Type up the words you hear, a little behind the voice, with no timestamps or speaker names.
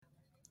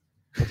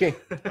Okay,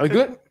 are we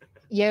good?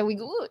 Yeah, we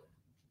good.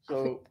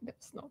 So,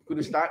 That's not good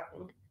to start.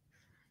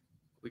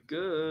 We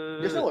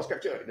good. Just now was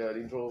captured the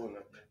intro.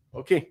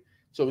 Okay,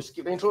 so we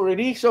skip the intro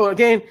already. So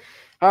again,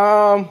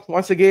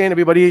 once again,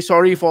 everybody,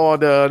 sorry for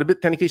the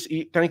bit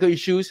technical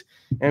issues,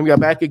 and we are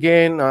back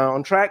again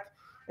on track.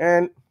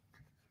 And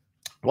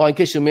well, in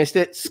case you missed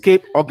it,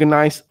 Scape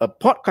organized a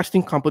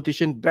podcasting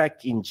competition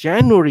back in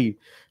January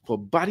for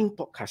budding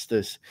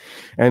podcasters,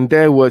 and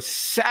there were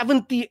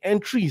 70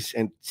 entries,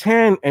 and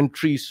 10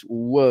 entries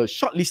were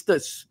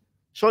shortlisted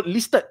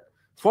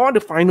for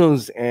the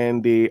finals,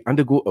 and they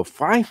undergo a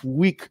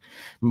 5-week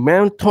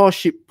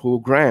mentorship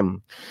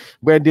program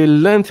where they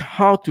learned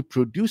how to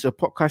produce a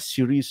podcast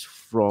series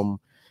from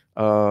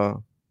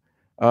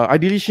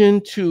ideation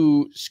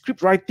to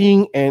script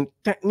writing and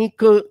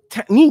technical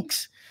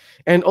techniques,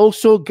 and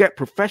also get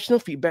professional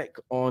feedback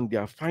on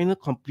their final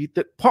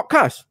completed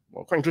podcast.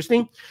 Well, quite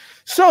interesting.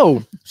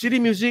 So, CD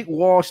Music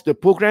was the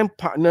program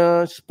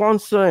partner,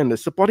 sponsor, and the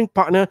supporting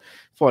partner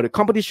for the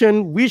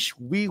competition, which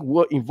we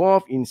were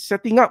involved in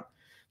setting up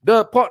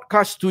the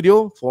podcast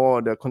studio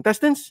for the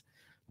contestants,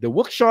 the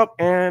workshop,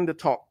 and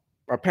the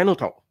panel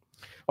talk.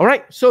 All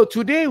right. So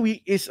today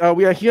we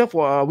are here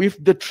for with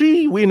the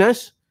 3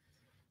 winners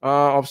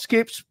of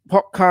Scape's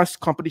podcast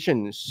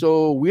competition.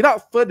 So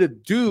without further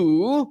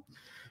ado,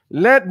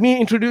 let me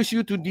introduce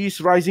you to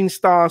these rising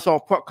stars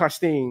of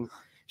podcasting.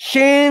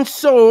 Shane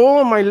So,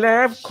 on my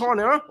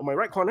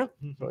right corner,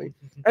 sorry,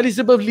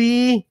 Elizabeth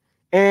Lee,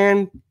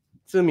 and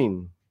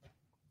Zimin.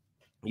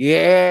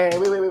 Yeah,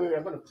 wait,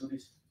 I'm gonna do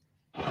this.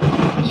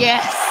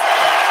 Yes.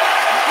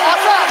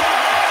 Awesome.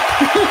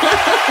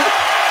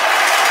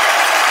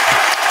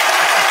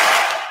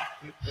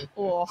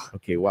 Oh.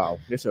 Okay, wow,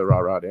 there's a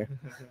rah there.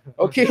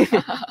 Okay,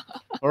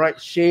 all right,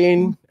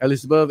 Shane,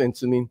 Elizabeth, and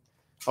Zimin,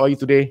 how are you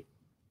today?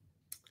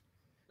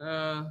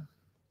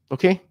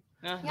 Okay.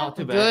 Not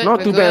too Good. bad.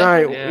 Not too bad,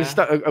 right? Yeah. It's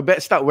a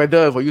bad start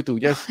weather for you to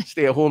just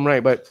stay at home,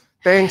 right? But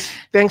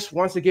thanks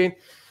once again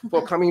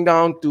for coming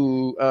down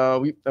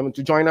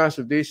to join us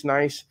with this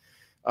nice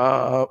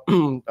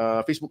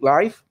Facebook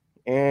Live.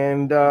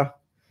 And of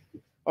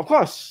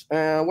course,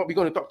 what we're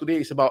going to talk today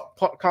is about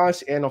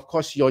podcasts and, of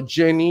course, your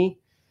journey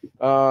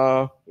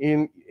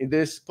in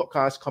this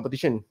podcast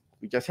competition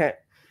we just had.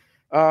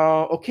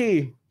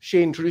 Okay,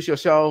 Shane, introduce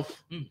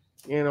yourself.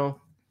 You know.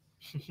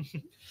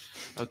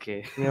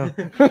 Okay. Yeah.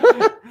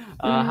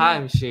 Hi,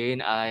 I'm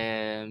Shane. I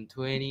am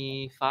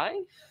 25.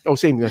 Oh,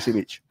 same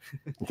age.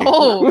 Okay.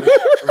 Oh,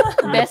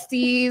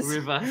 besties.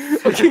 With us.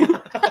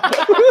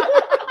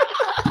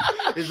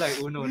 It's like,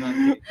 oh no, not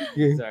me.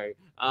 Yeah. Sorry.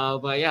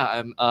 But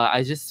yeah,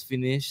 I just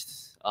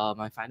finished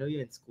my final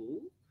year in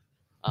school.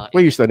 Where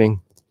are you studying?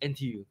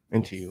 NTU.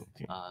 NTU.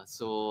 Okay.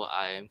 So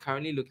I am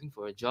currently looking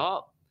for a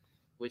job,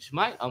 which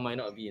might or might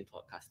not be in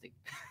podcasting.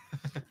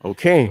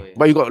 Okay, Oh, yeah.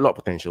 but you got a lot of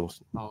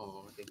potentials.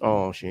 Oh, okay.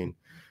 Oh, Shane.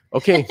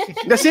 Okay,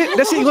 that's it.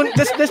 That's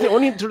the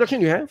only introduction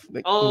you have.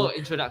 Like,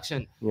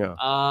 Introduction. yeah.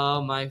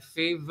 My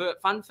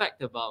favorite fun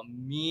fact about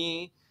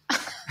me.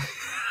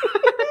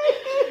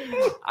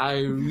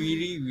 I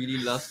really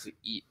love to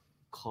eat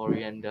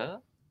coriander.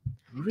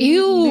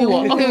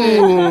 Ew. Okay.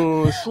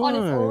 Oh, On its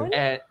own?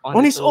 And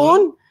on its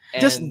own,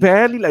 just and-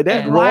 barely like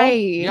that. and- Raw. Why?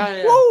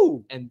 Yeah.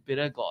 Whoa. And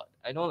bitter gourd.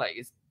 I know, like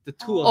it's the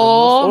two of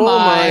Oh the most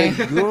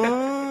Oh my my.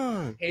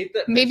 god.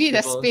 hated. Maybe the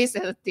vegetables. space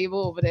at the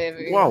table over there.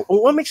 Wow.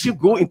 Oh, what makes you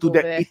go into Go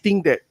that there.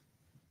 eating that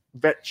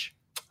veg?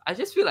 I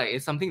just feel like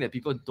it's something that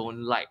people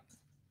don't like.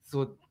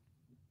 So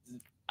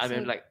I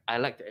mean, like I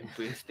like to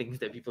embrace things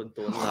that people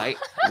don't like.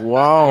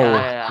 Wow.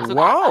 Yeah. So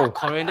Wow.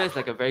 coriander is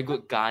like a very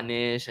good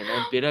garnish, and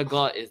then bitter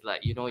gourd is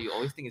like, you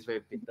always think it's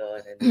very bitter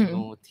and then there's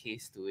no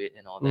taste to it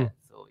and all that.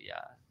 So yeah,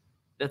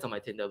 that's on my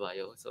Tinder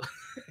bio. So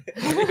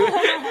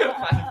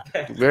Fun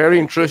fact. Very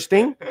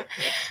interesting.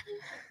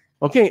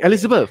 Okay,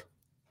 Elizabeth.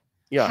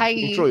 Yeah. Hi.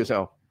 Intro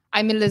yourself.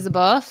 I'm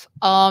Elizabeth.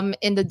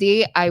 In the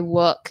day I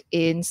work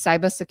in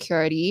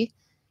cybersecurity,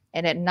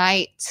 and at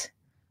night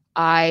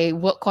I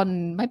work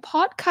on my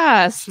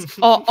podcast,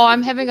 or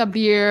I'm having a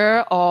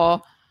beer,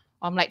 or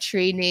I'm like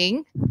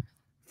training.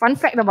 Fun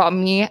fact about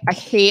me: I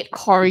hate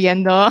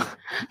coriander,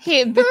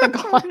 hate bitter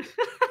gourd.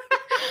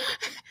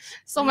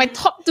 So my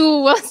top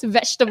 2 was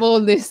vegetable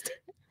list.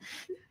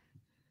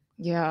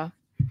 Yeah.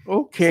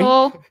 Okay.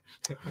 So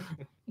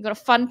you got a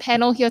fun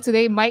panel here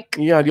today, Mike.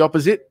 Yeah, the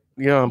opposite.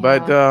 Yeah,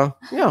 but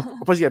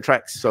opposite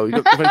attracts. So you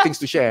got different things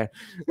to share.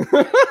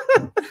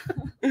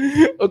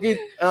 Okay,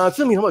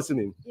 Simin, how about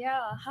Simin?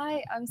 Yeah,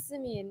 hi, I'm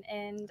Simin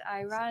and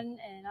I run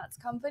an arts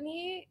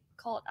company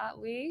called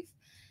Artwave.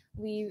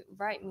 We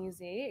write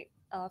music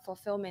for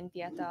film and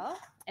theatre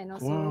and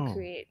also Wow.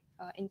 create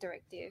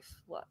interactive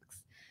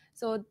works.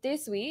 So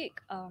this week,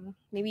 a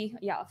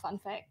fun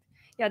fact.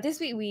 Yeah, this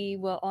week we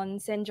were on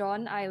St.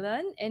 John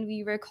Island and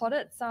we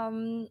recorded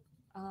some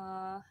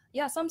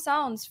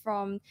sounds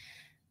from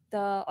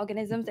the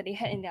organisms that they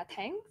had in their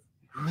tanks.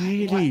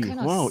 Really? kind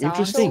of Wow, sound? So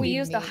interesting. we They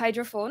used the made?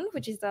 hydrophone,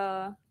 which is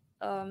a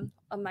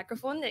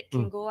microphone that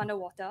can go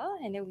underwater,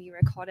 and then we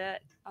recorded.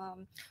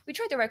 We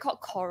tried to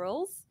record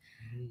corals,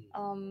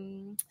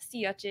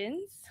 sea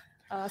urchins,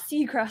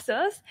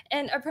 seagrasses,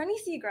 and apparently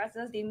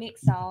seagrasses they make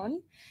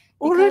sound.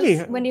 Oh, Because really?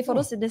 when they Oh.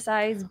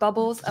 photosynthesize,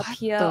 bubbles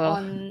appear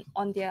the-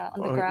 on the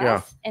Oh, grass,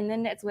 yeah. and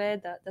then that's where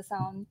the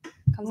sound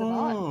comes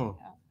about. Oh,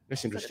 Yeah.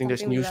 that's So interesting.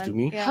 That's something we news to learned.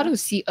 me. Yeah. How do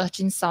sea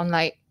urchins sound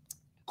like?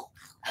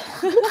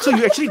 So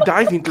you actually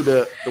dive into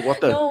the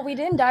water, No, we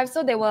didn't dive.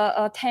 So there were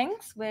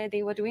tanks where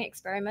they were doing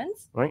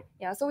experiments. right?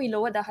 Yeah, so we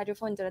lowered the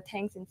hydrophone into the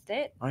tanks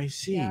instead. I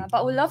see. Yeah,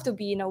 but we love to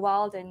be in the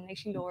wild and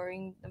actually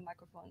lowering the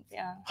microphones.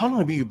 Yeah. How long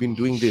have you been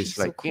doing this?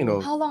 So Like, you cool.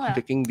 know, How long?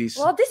 taking this.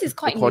 Well, this is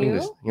quite recording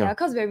new. this, yeah. Yeah,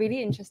 because we're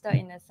really interested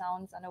in the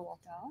sounds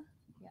underwater.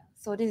 Yeah,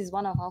 so this is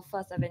one of our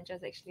first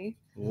adventures actually.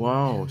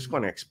 Wow, it's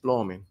quite an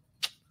explore, man.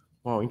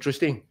 Wow,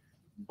 interesting.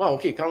 Wow,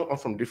 okay, come on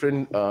from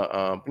different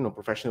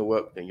professional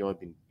work that you're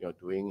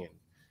doing, and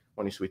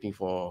one is waiting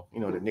for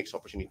the next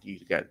opportunity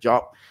to get a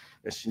job.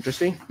 That's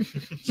interesting.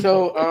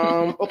 So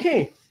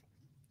okay,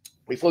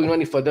 before we go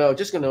any further, I'm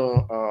just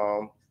gonna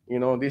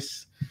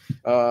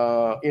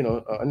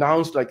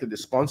announce like the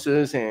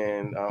sponsors,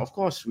 and of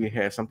course we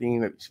have something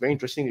that's very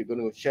interesting we're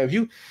going to share with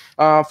you.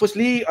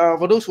 Firstly,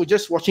 for those who are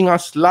just watching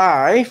us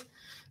live,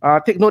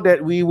 take note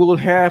that we will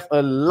have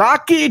a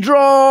lucky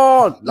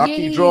draw. Lucky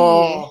Yay.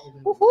 draw.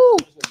 Woohoo.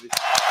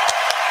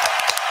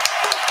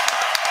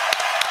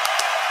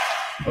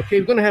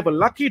 Okay, we're going to have a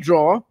lucky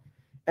draw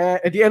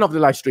at the end of the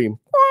live stream.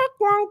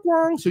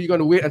 So you're going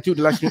to wait until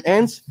the live stream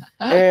ends.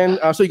 And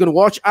so you're going to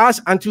watch us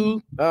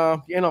until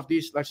the end of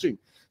this live stream.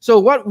 So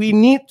what we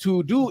need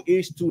to do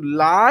is to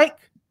like,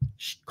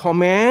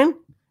 comment,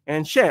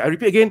 and share. I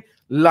repeat again,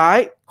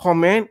 like,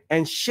 comment,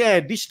 and share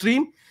this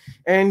stream.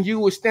 And you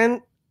will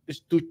stand a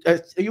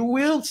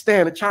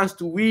chance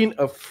to win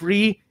a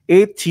free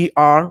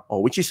ATR,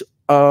 or which is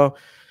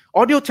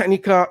Audio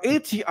Technica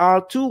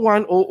ATR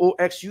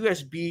 2100X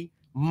USB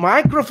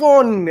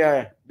microphone.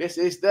 This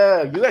is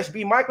the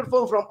USB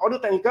microphone from Audio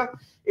Technica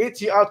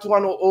ATR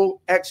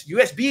 2100X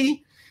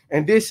USB,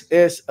 and this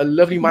is a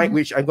lovely mic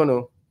which I'm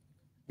gonna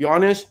be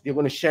honest, they're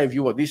gonna share with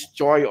you this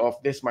joy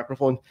of this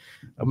microphone.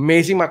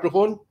 Amazing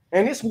microphone,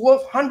 and it's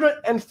worth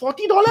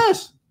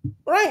 $140.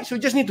 Right? So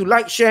you just need to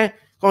like, share,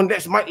 on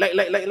that's mic, like,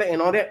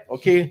 and all that.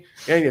 Okay,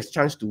 and there's a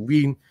chance to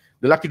win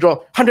the lucky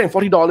draw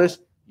 $140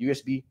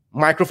 USB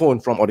microphone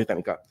from Audio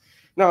Technica.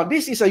 Now,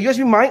 this is a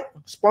USB mic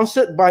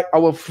sponsored by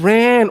our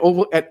friend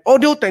over at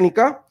Audio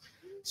Technica,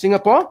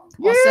 Singapore.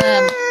 Awesome.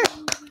 Yeah!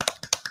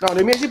 Now,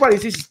 the amazing part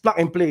is this is plug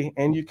and play,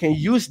 and you can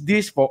use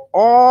this for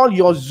all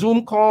your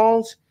Zoom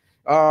calls,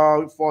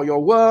 for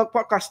your work,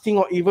 podcasting,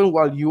 or even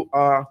while you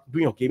are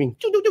doing your gaming.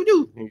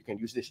 And you can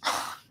use this.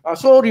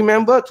 So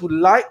remember to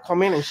like,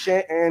 comment, and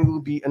share,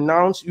 and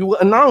you will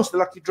announce the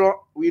lucky draw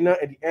winner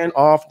at the end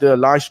of the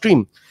live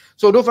stream.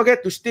 So don't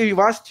forget to stay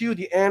with us till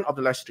the end of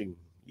the live stream.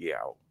 Yeah.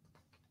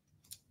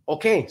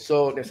 Okay,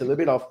 so there's a little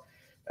bit of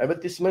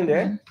advertisement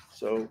there.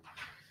 So,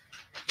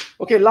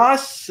 okay,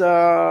 last,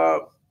 I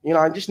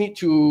just need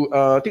to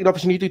take the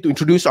opportunity to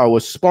introduce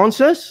our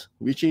sponsors,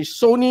 which is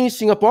Sony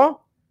Singapore,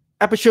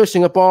 Aperture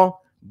Singapore,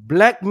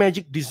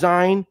 Blackmagic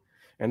Design,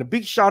 and a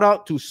big shout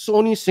out to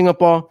Sony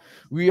Singapore.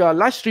 We are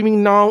live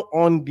streaming now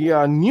on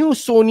their new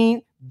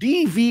Sony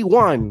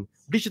DV1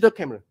 digital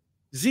camera.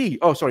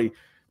 ZV1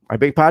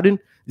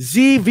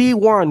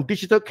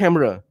 digital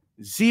camera.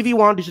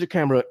 ZV1 digital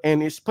camera,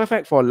 and it's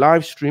perfect for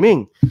live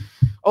streaming.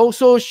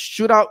 Also,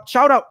 shout out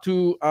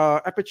to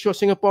Aperture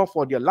Singapore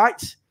for their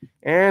lights,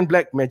 and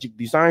Blackmagic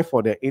Design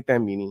for their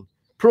A10 Mini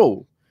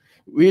Pro,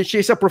 which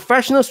is a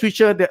professional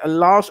switcher that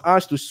allows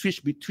us to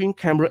switch between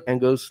camera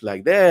angles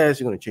like this.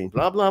 You're going to change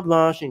blah, blah,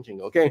 blah, change.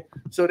 Okay,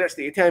 so that's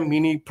the A10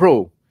 Mini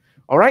Pro.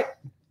 All right.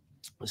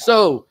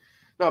 So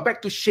now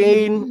back to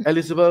Shane,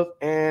 Elizabeth,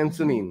 and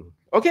Sunin.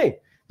 Okay,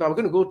 now we're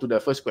going to go to the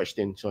first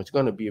question. So it's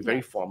going to be a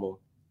very formal.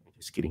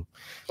 Just kidding.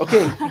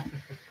 Okay.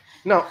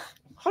 Now,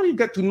 how do you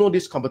get to know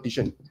this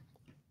competition?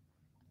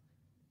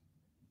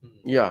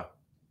 Yeah.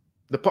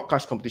 The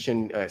podcast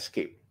competition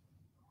Escape.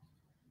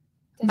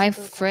 My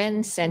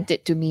friend sent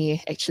it to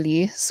me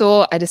actually.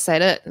 So I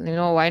decided,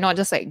 why not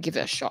just like give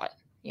it a shot?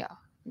 Yeah,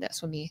 that's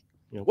for me.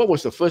 Yeah. What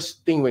was the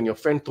first thing when your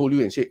friend told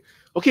you and said,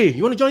 okay,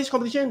 you want to join this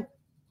competition?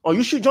 Or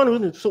you should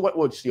join. So what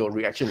was your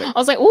reaction like? I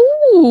was like,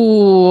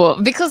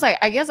 ooh, because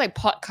I guess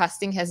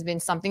podcasting has been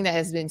something that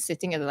has been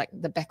sitting at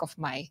the back of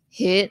my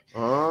head.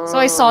 So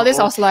I saw this,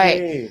 I was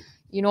like,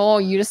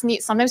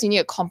 sometimes you need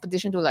a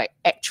competition to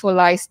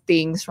actualize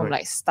things from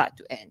start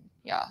to end.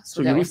 Yeah.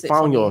 So you really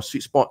found your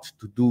sweet spot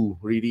to do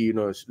really,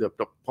 the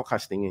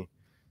podcasting.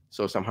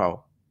 So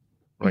somehow,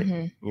 right?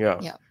 Mm-hmm.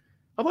 Yeah. How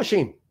about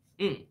Shane?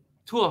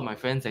 Two of my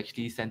friends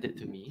actually sent it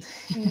to me,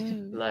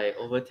 like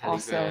over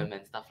Telegram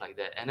and stuff like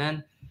that. And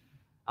then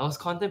I was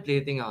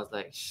contemplating. I was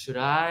like, should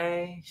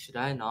I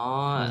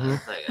not? I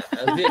was like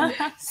a bit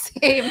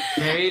same,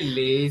 very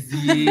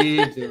lazy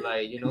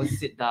to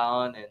sit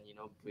down and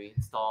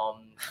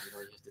brainstorm. You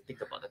have to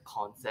think about the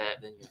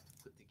concept, then you have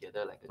to put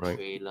together a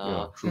trailer.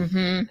 Yeah, true.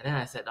 And then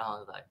I sat down. I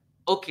was like,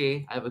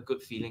 okay, I have a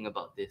good feeling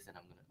about this, and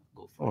I'm gonna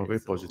go for it. Very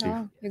positive.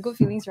 Oh, your good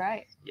feelings,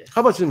 right? Yes.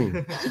 How about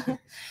Sumin?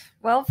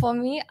 Well, for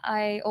me,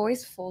 I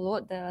always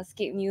followed the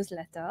Escape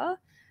newsletter.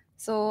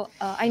 So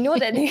I know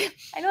that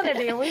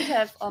they always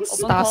have open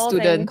Star calls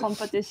student. and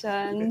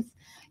competitions.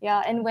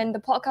 Yeah, and when the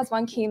podcast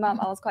one came up,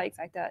 I was quite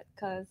excited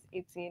because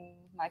it's in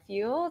my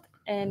field,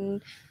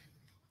 and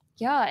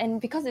yeah,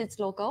 and because it's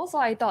local, so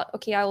I thought,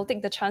 okay, I will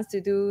take the chance to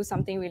do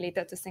something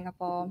related to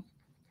Singapore.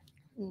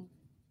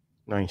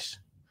 Nice.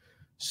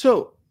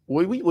 So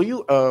were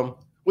you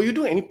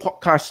doing any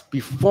podcasts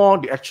before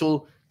the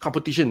actual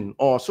competition,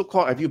 or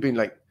so-called have you been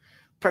like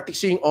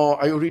practicing, or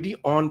are you already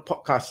on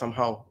podcast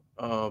somehow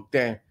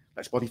there,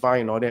 like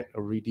Spotify and all that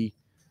already?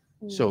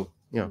 So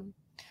yeah.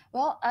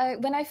 Well,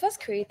 when I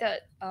first created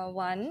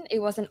one, it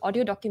was an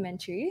audio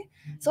documentary.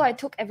 So I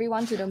took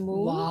everyone to the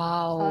moon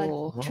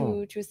Wow.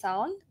 through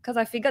sound, because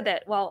I figured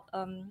that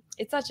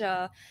it's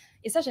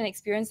such an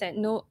experience that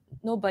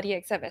nobody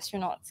except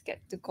astronauts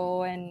get to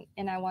go, and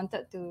I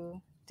wanted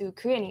to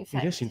create an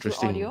effect That's through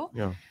interesting. audio.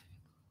 Yeah.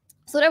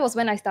 So that was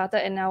when I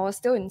started, and I was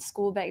still in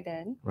school back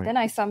then. Right. Then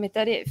I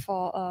submitted it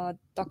for a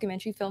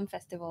documentary film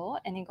festival,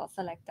 and it got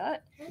selected.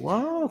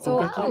 Wow. So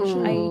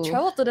Congratulations. I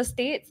traveled to the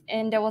States,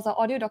 and there was an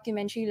audio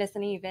documentary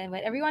listening event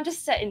where everyone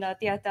just sat in the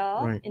theater,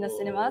 Right. in the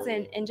cinemas,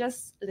 and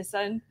just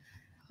listened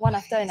one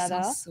after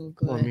another. Sounds so Oh,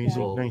 good.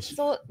 amazing. Yeah. Nice.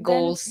 So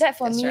Goals, then that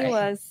for that's me right.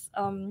 was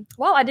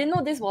wow, I didn't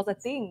know this was a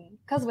thing,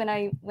 because when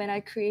I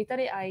created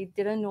it, I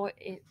didn't know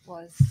it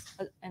was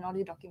an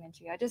audio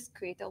documentary. I just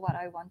created what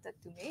I wanted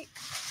to make.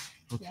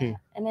 Okay. Yeah.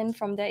 And then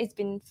from there, it's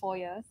been 4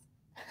 years.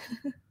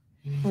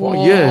 4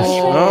 years.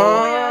 Whoa.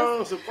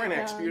 Oh, so quite an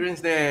Yeah.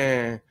 experience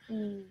there.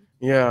 Mm.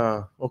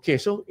 Yeah. Okay.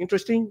 So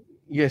interesting.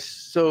 Yes.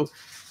 So,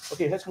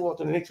 okay. Let's move on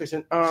to the next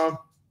question.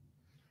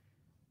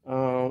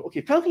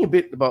 Okay. Tell me a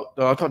bit about.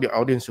 Tell the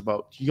audience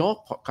about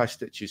your podcast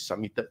that you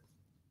submitted.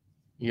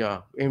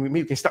 Yeah, and maybe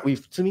you can start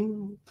with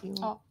Tsuning.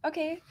 Oh,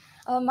 okay.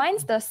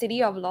 Mine's the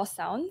City of Lost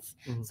Sounds.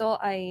 Mhm. So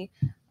I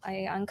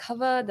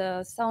uncover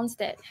the sounds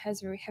that have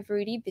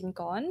already been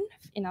gone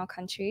in our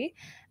country,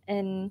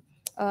 and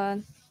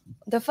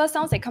the first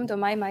sounds that come to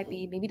mind might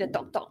be maybe the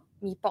Tok Tok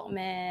Mee Pok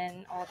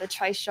Man or the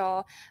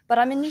Trishaw, but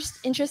I'm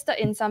interested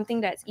in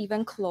something that's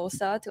even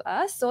closer to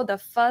us. So the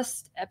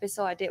first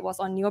episode I did was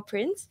on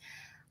neoprints.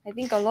 I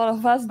think a lot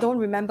of us don't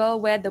remember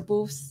where the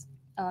booths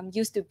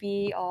used to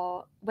be,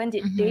 or when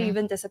did they Mhm.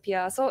 even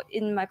disappear. So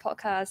in my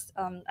podcast,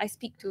 I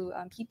speak to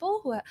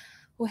people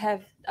who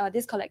have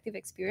this collective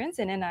experience,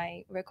 and then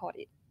I record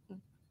it.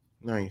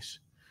 Nice.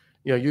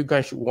 Yeah, you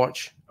guys should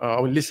watch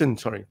or listen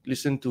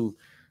to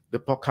the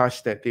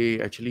podcast that they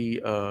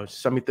actually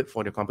submitted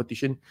for the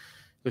competition.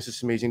 This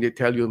is amazing. They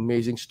tell you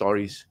amazing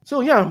stories.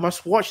 So yeah,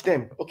 must watch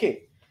them.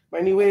 Okay.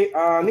 But anyway,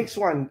 next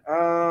one.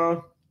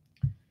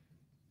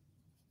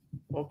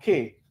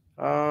 Okay.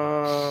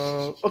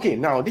 Okay,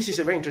 now this is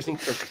a very interesting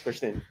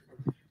question.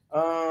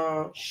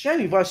 Share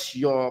with us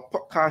your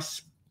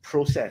podcast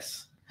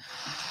process.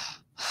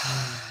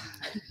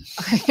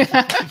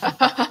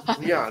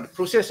 Yeah, the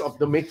process of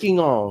the making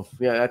of.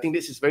 Yeah, I think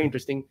this is very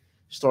interesting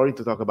story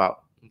to talk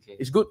about. Okay.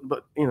 It's good,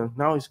 but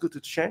now it's good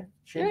to share.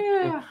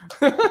 Yeah.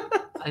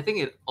 I think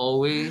it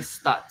always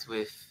starts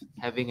with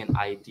having an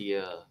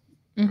idea,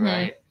 Mhm.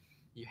 right?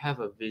 You have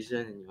a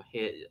vision in your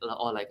head,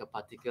 or like a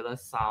particular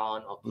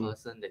sound or Mm.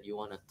 person that you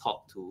want to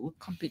talk to,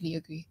 Completely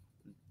agree.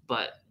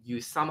 but you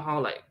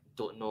somehow like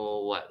don't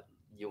know what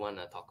you want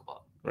to talk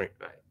about. Right.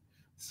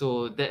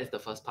 So that is the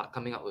first part,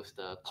 coming up with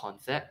the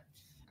concept,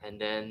 and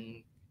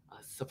then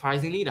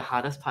surprisingly, the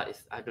hardest part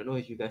is, I don't know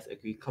if you guys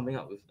agree, coming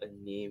up with a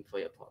name for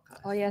your podcast.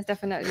 Oh yes,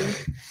 definitely.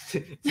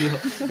 So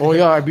Oh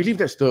yeah, I believe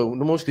that's the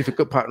most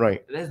difficult part,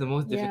 right? that's the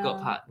most difficult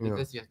Yeah. part, Yeah.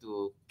 because you have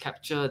to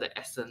capture the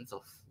essence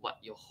of what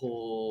your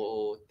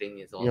whole thing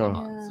is all Yeah.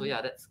 about. So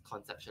yeah, that's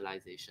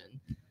conceptualization.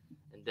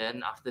 And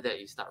then after that,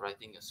 you start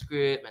writing your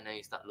script, and then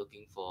you start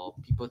looking for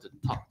people to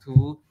talk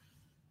to,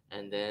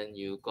 and then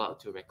you go out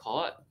to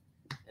record,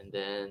 and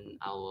then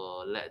I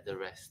will let the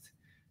rest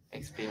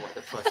explain what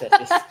the process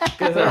is.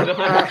 'Cause I don't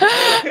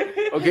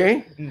know.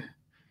 Okay.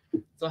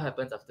 So what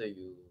happens after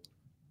you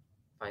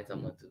find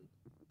someone to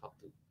talk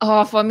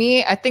to? For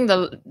me, I think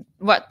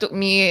what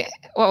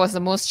was the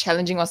most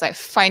challenging was like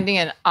finding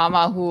an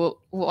ama who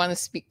want to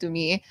speak to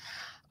me.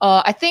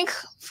 I think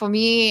for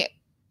me,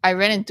 I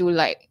ran into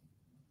like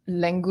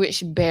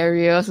language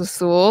barriers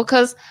also,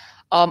 because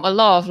a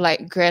lot of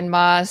like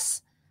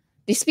grandmas,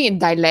 they speak in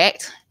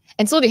dialect,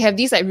 and so they have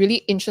these like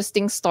really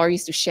interesting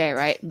stories to share,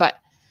 right? But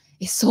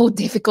it's so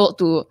difficult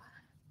to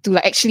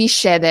like actually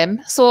share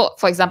them. So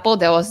for example,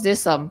 there was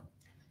this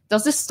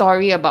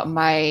story about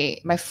my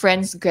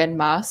friend's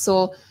grandma.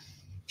 So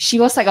she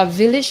was like a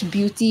village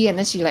beauty, and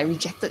then she like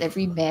rejected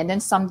every man.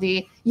 And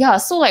someday,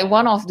 so like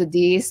one of the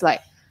days,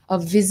 like a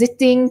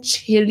visiting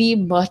chili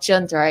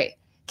merchant, right,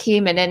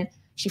 came, and then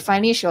she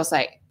was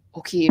like,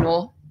 okay,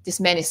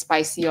 this man is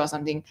spicy or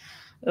something,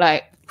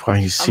 like,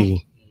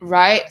 Spicy.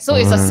 right? So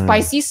it's a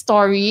spicy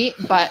story,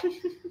 but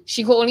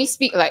she could only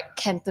speak like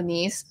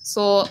Cantonese.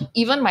 So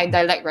even my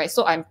dialect, right?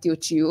 So I'm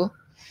Teochew.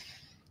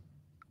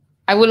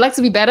 I would like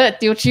to be better at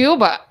Teochew,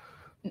 but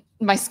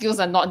my skills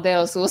are not there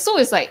also. So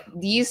it's like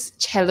these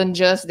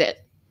challenges, that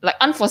like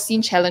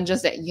unforeseen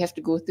challenges that you have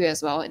to go through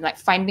as well, and like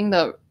finding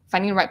the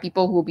finding the right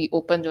people who will be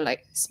open to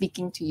like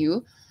speaking to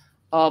you.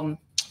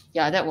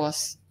 Yeah, that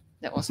was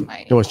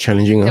my That was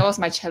challenging. that Huh? was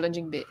my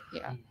challenging bit.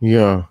 Yeah,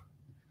 Yeah.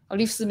 I'll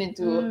leave Simin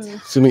to.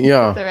 Simin,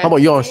 yeah. The How about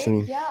rest. yours, Okay,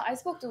 Simin? yeah, I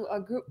spoke to a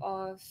group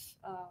of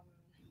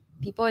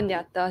people in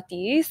their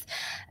 30s,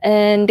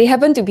 and they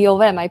happened to be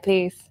over at my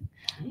place.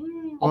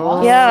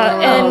 Oh, Yeah,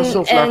 and-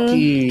 so and-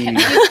 lucky.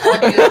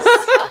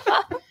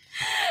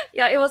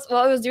 Yeah, it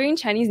was during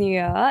Chinese New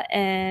Year,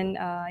 and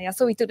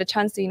so we took the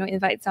chance to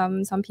invite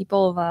some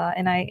people over,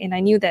 and I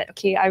knew that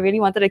okay, I really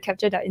wanted to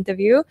capture that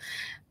interview.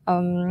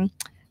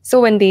 So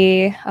when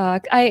they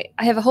I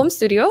have a home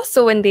studio,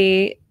 so when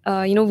they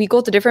we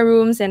go to different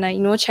rooms and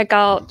check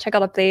out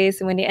the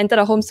place, and when they enter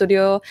the home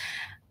studio,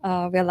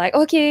 we're like,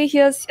 okay,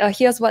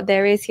 here's what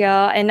there is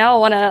here, and now I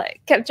want to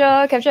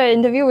capture an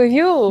interview with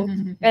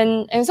you.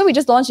 And so we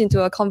just launched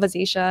into a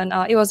conversation.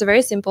 It was a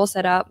very simple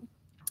setup.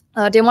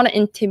 Didn't want to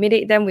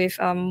intimidate them with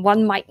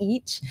one mic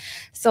each,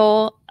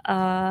 so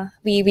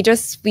we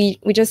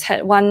just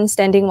had one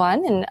standing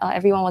one, and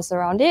everyone was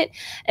around it.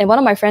 And one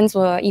of my friends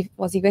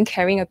was even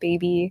carrying a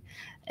baby,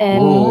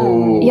 and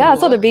Oh. yeah,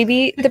 so the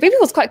baby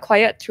was quite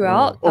quiet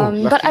throughout. But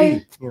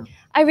luckily.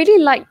 I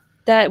really liked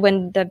that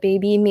when the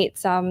baby made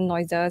some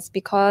noises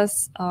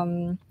because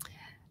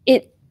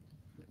it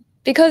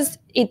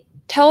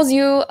tells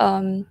you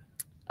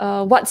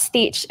what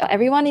stage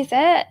everyone is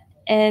at,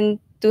 and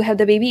to have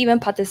the baby even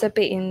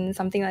participate in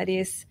something like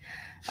this.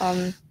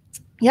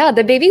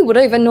 The baby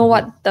wouldn't even know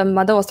what the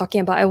mother was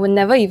talking about. I would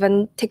never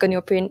even take a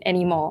neoprene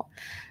anymore.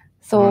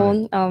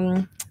 So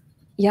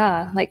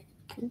like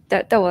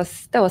that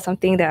was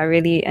something that I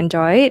really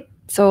enjoyed.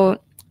 So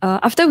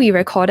after we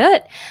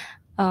recorded,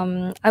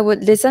 I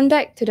would listen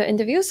back to the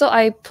interview. So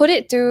I put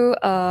it to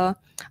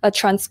a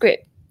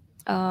transcript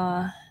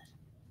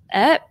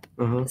app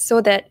so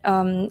that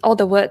all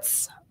the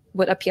words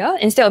would appear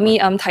instead of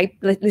me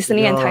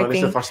listening and That's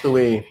typing. a faster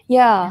way.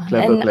 Yeah,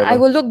 Clever, and I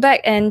will look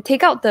back and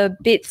take out the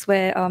bits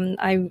where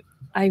I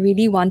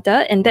really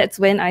wanted, and that's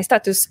when I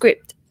start to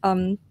script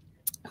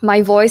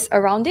my voice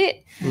around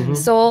it.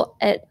 So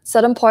at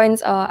certain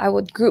points, I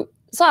would group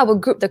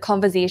the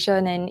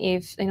conversation, and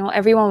if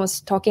everyone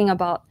was talking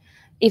about,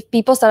 if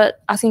people started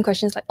asking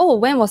questions like, oh,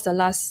 when was the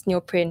last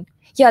neoprene?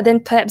 Yeah, then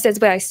perhaps that's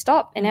where I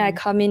stop, and then I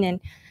come in and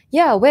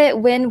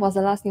when was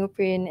the last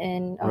neoprene?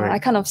 And I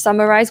kind of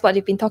summarize what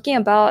they've been talking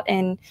about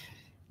and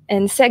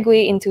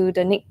segue into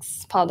the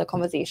next part of the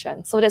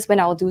conversation. So that's when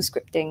I'll do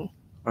scripting.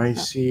 I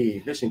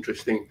see. That's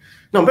interesting.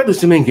 Now back to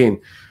Simin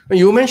again.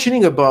 You were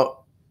mentioning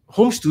about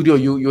home studio.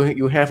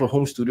 You have a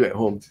home studio at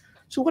home.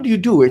 So what do you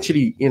do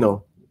actually?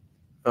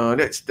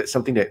 That's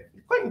something that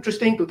quite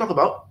interesting to talk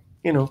about.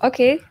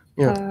 Okay.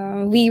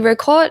 Yeah. We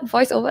record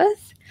voiceovers.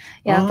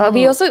 Yeah, but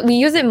we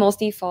use it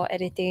mostly for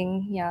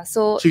editing. Yeah,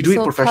 so you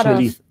do it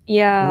professionally.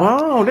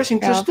 Wow, that's Yeah,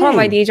 interesting. part of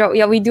my day job.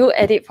 Yeah, we do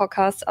edit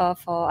podcasts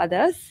for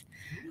others.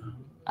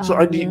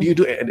 So do you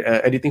do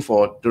editing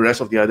for the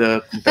rest of the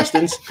other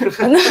contestants? No,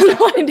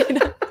 I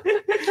didn't.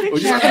 Or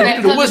just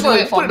Yeah, put the worst do one.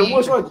 it for Put the me.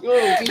 worst one.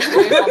 Go. Please do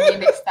it for me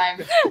next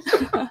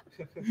time.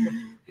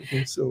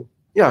 Okay, so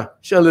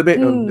share a little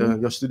bit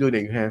on your studio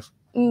that you have.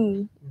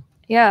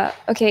 Yeah.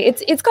 Okay.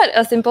 It's quite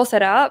a simple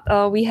setup.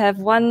 We have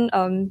one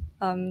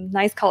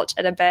nice couch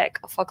at the back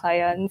for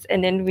clients,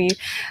 and then we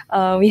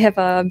have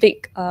a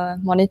big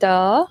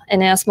monitor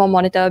and then a small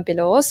monitor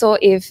below. So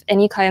if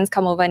any clients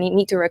come over and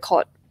need to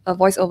record a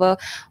voiceover,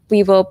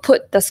 we will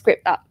put the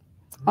script up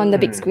on the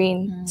big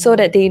screen so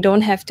that they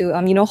don't have to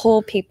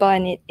hold paper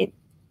and it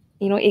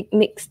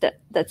makes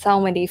that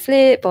sound when they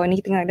flip or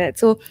anything like that.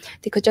 So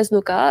they could just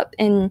look up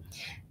and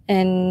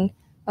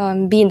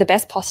be in the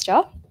best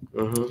posture.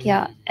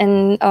 Yeah,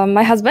 and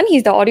my husband,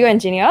 he's the audio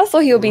engineer, so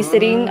he'll be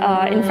sitting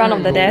in front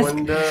of the desk.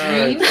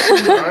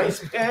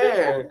 Nice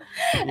pair.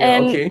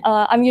 And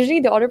I'm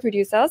usually the audio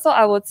producer, so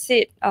I would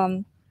sit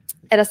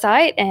at the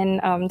side,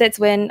 and that's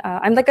when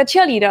I'm like a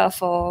cheerleader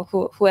for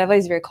whoever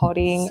is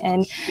recording,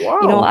 and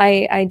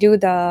I do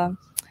the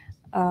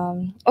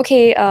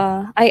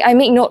I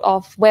make note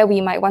of where we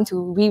might want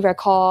to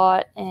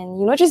re-record,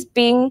 and just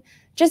being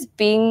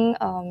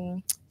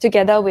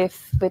together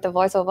with the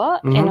voiceover,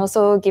 and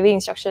also giving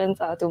instructions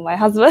to my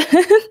husband.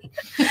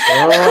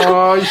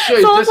 Oh, you sure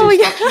it's So just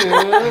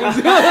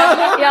instructions?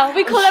 Yeah,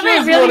 we collaborate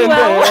Sure, really more than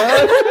well.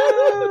 that.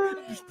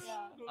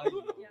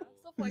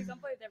 So for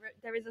example, if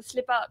there is a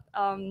slip up,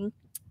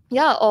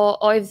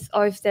 or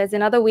if there's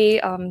another way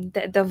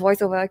that the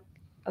voiceover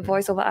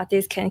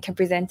artist can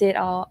present it,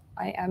 or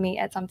I may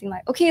add something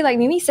like, okay, like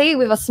maybe say it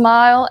with a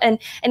smile, and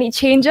it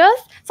changes.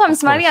 So I'm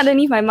smiling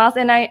underneath my mask,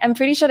 and I'm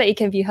pretty sure that it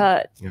can be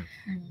heard.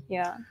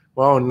 Yeah.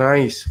 Wow,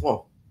 nice.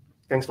 Wow,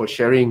 thanks for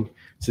sharing,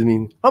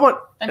 Simin. How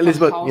about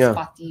Elizabeth? House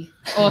party.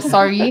 Oh,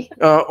 sorry.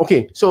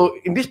 Okay, so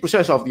in this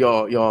process of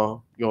your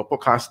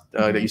podcast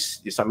that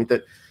you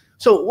submitted,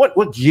 so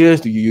what gears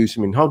do you use?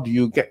 I mean, how do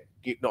you get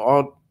it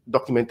all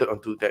documented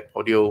onto that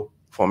audio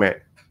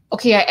format?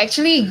 Okay, I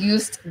actually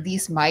used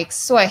these mics,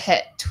 so I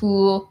had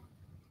two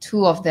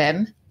of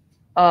them,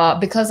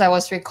 because I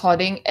was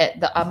recording at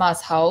the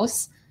Ama's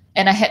house,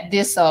 and I had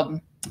this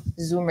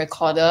Zoom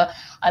recorder.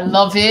 I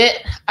love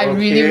it. I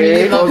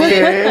really love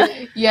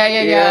it.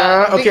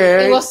 Yeah.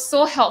 Okay. It was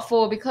so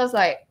helpful because so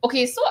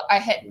I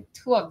had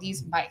 2 of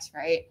these mics,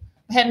 right?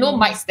 I had no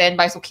mic stand,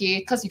 but it's okay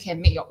because you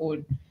can make your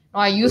own. Now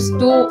I used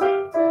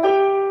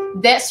 2.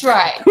 That's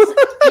right.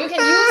 You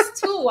can use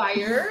 2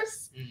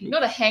 wires,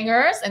 the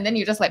hangers, and then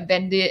you just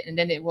bend it and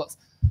then it works.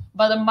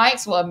 But the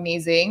mics were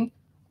amazing.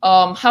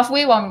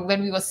 Halfway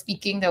when we were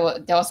speaking, there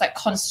was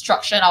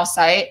construction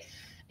outside.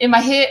 In my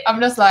head,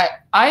 I'm just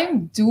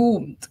I'm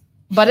doomed.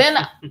 But then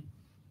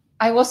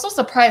I was so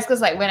surprised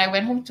because when I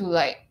went home to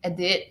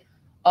edit,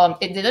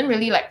 it didn't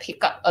really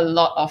pick up a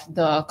lot of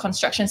the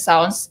construction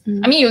sounds.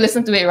 I mean, you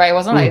listened to it, right? It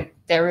wasn't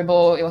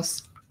terrible. It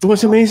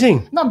was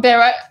amazing. not bad,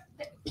 right?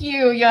 Thank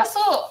you. Yeah.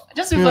 So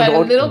just with a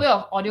little bit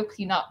of audio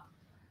cleanup,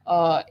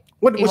 it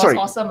was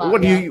awesome.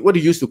 What do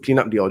you use to clean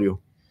up the audio?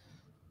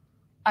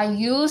 I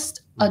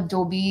used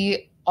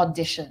Adobe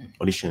Audition.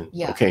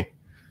 Yeah. Okay.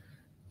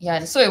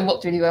 Yeah, so it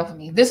worked really well for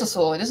me. This was a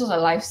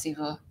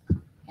lifesaver.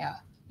 Yeah,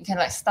 you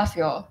can stuff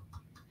your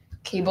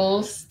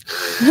cables.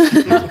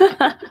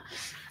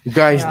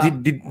 Guys,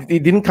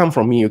 it didn't come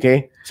from me,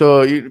 okay?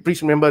 So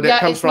please remember that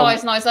comes from.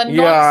 It's not. It's a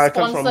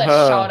non-sponsored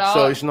shout out.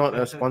 So it's not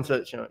a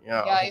sponsored shout.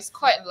 Yeah. Yeah, it's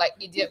quite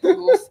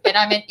idiot-proof, and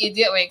I'm an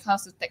idiot when it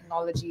comes to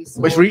technology. So.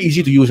 But it's really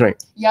easy to use,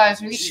 right? Yeah,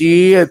 it's really.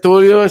 See, I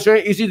told you it's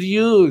very easy to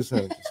use.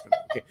 Okay.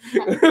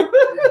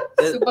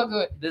 Super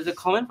good. There's a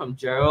comment from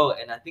Gerald,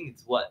 and I think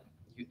it's what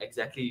you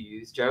exactly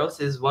use. Gerald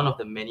says one of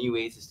the many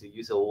ways is to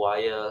use a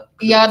wire.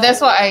 Yeah,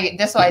 that's what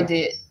I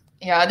did.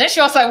 Yeah, then she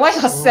was like, "Why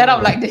you're set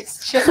up like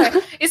this?" She was like,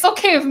 "It's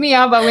okay with me,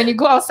 but when you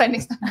go outside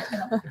next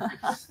time,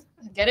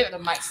 get it with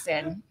a mic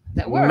stand."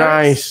 That works.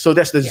 Nice. So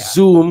that's the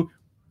Zoom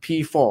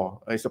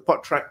P4. It's a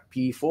PodTrack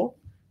P4,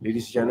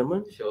 ladies and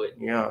gentlemen. Show it.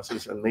 Yeah, so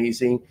it's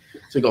amazing.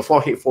 So you got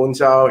 4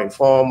 headphones out and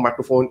 4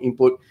 microphone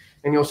input.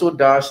 And it also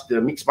does the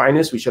mix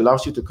minus, which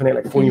allows you to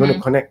connect phone. You want to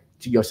connect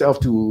to yourself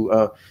to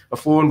a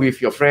phone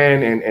with your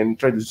friend and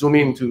try to zoom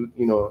in to,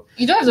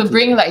 You don't have to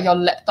bring your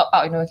laptop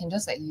out, You can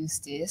just use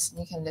this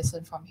and you can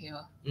listen from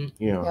here.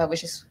 Yeah,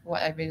 which is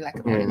what I really like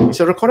about it. It's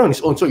a recorder on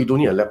its own, so you don't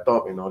need a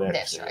laptop and all that.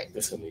 That's right.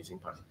 That's the amazing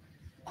part.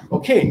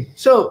 Okay,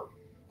 so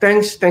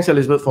thanks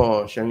Elizabeth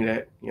for sharing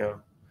that. Yeah.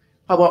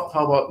 How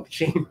about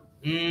Shane?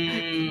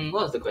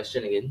 What was the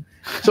question again?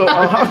 So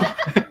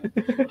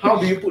how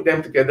do you put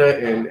them together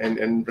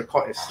and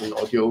record as an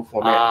audio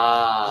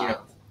format?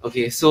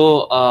 Okay,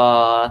 so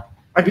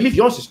I believe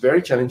yours is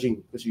very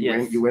challenging because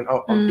you went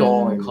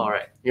outdoor.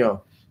 Correct. Yeah.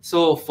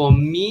 So for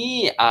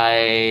me,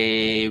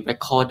 I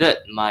recorded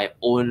my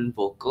own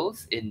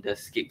vocals in the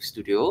Scape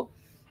Studio,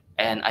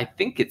 and I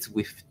think it's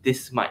with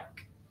this mic,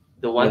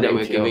 the one that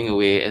we're giving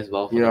away as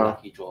well for the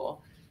lucky draw.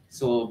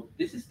 So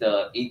this is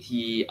the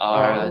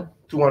ATR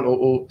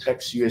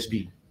 2100X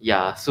USB.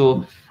 Yeah,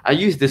 so I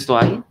used this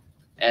one,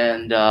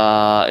 and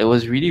it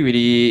was really,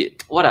 really,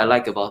 what I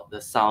like about the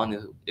sound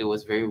is it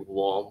was very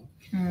warm.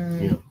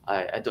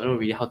 I don't know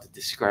really how to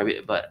describe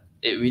it, but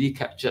it really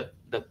captured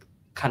the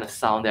kind of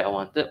sound that I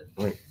wanted.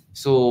 Right.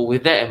 So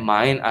with that in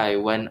mind, I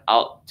went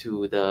out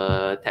to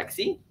the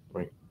taxi.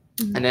 Right.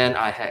 And then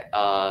I had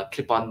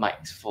clip-on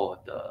mics for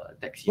the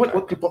taxi.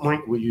 What clip-on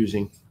mic were you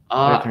using?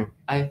 I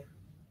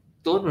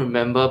don't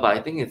remember, but I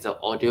think it's an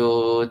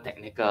Audio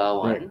Technica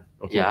one. Right.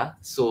 Okay. Yeah.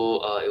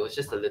 So it was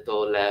just a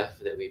little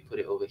left that we put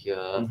it over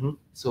here.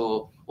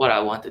 So what I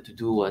wanted to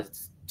do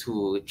was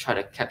to try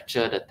to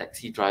capture the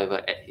taxi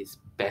driver at his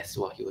best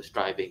while he was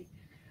driving.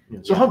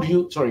 So how do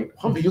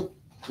you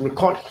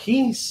record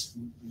his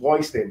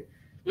voice then?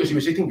 Because you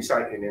were sitting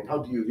beside him, and then how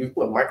do you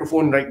put a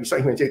microphone right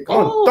beside him and say,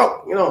 "Come on,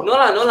 talk," No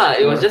lah.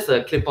 It was just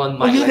a clip-on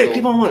mic.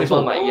 Clip-on one.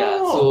 Clip-on mic, yeah.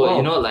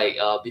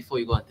 So before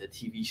you go on the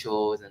TV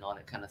shows and all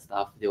that kind of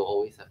stuff, they will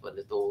always have a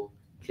little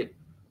clip.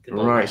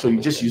 Right. So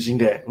you're just using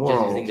that.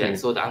 That,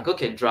 so the uncle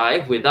can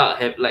drive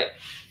without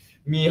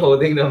me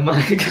holding the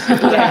mic.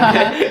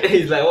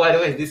 He's like, what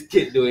is this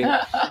kid doing?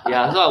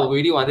 Yeah. So I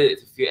really wanted it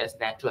to feel as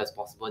natural as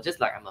possible, just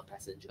like I'm a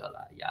passenger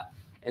lah. Yeah.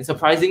 And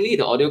surprisingly,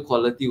 the audio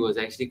quality was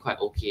actually quite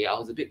okay. I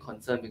was a bit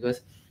concerned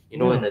because, in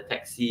the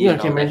taxi, yeah, I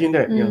can imagine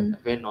that.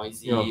 Very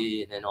noisy,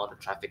 and then all the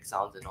traffic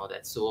sounds and all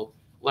that. So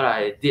what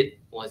I did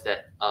was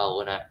that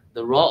when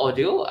the raw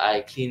audio,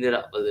 I cleaned it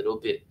up a little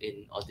bit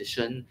in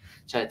Audition,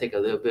 try to take a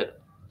little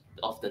bit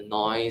of the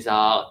noise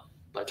out,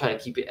 but try to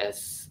keep it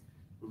as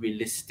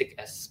realistic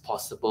as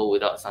possible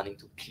without sounding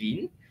too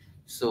clean.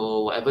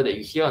 So whatever that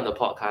you hear on the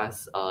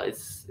podcast,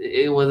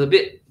 it was a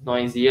bit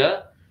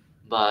noisier,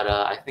 but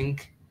I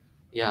think.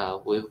 Yeah,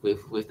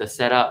 with the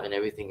setup and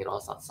everything, it all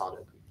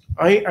sounded good.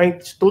 I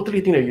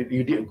totally think that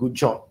you did a good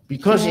job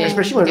because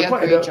especially when you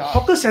record at the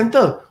hawker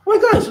center, oh my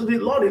god, so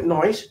there's a lot of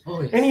noise,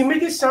 and you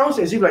make it sound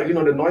as if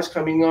the noise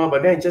coming out,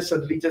 but then it just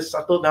suddenly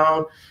settle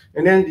down,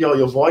 and then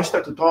your voice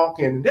start to talk,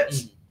 and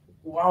that's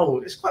wow,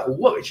 it's quite a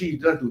work actually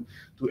done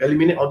to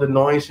eliminate all the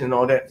noise and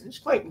all that. It's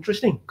quite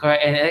interesting.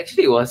 Correct, and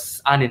actually it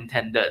was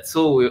unintended.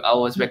 So I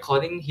was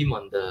recording him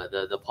on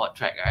the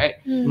PodTrack, right?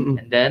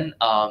 And then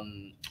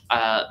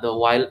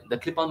the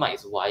clip-on mic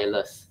is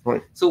wireless.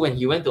 Right. So when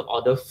he went to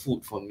order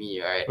food for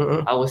me, right,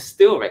 Uh-uh. I was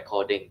still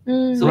recording.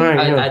 So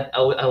Right,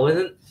 I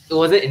wasn't. It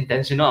wasn't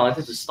intentional. I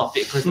wanted to stop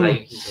it because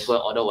like he can go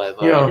and order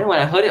whatever. Yeah. And then when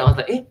I heard it, I was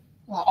like, eh,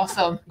 Wow,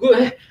 awesome.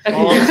 good. Eh?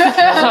 Oh. So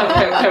I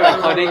kept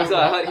recording. So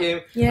I heard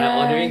him Yeah.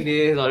 like, ordering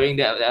this, ordering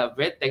that. I'm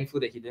very thankful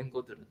that he didn't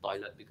go to the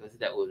toilet because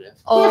that would have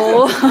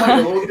Oh.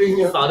 The whole thing,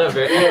 yeah. sounded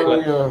very Yeah,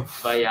 awkward. yeah.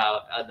 But yeah,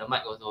 the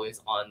mic was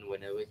always on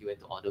whenever he went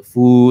to order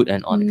food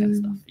and all that kind of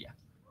stuff. Yeah.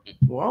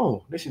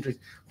 Wow, that's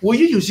interesting. Were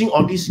you using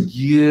all these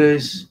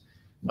gears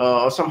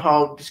or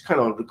somehow this kind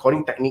of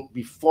recording technique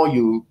before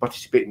you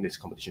participate in this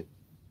competition?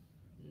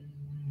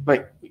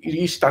 Like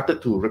you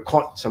started to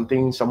record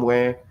something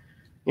somewhere,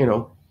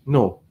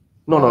 No,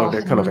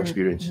 that kind of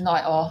experience.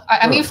 Not at all.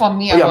 I mean, for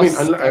me, Yeah, I mean, was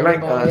I like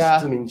terrible, yeah.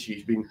 Simin,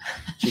 she's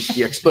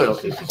the expert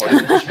of the recording.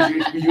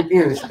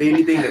 It's a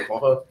daily thing that for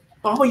her.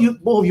 But how are you,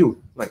 both of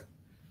you? Like,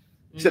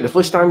 is that the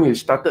first time you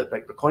started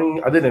like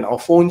recording other than our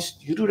phones?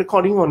 Do you do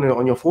recording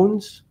on your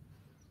phones?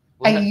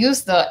 I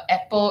used the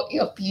Apple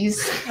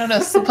earpiece, the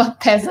super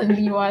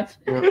peasantly one,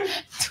 Yeah.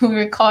 to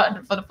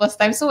record for the first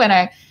time. So when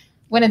I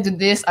went into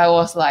this, I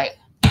was like,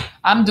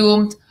 I'm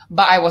doomed,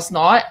 but I was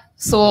not.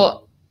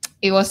 So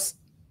it was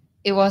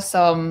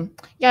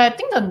I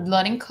think the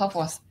learning curve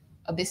was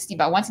a bit steep,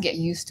 but once you get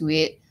used to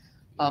it,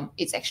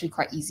 it's actually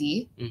quite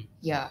easy.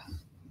 Yeah.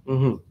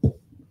 Mm-hmm.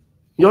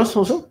 Yours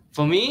also?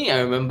 For me, I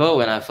remember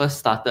when I first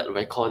started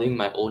recording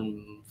my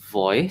own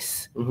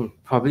voice,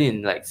 probably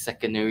in like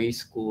secondary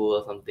school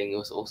or something. It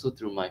was also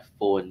through my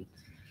phone.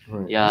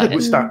 Right. Yeah, It's a good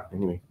and- start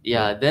anyway.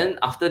 Yeah, then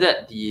after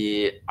that,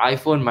 the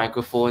iPhone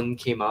microphone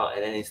came out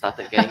and then it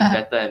started getting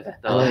better and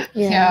better.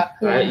 Yeah.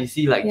 Right? You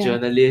see like Yeah.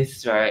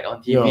 journalists, right,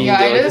 on TV. Yeah. Yeah,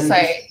 they I will just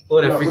like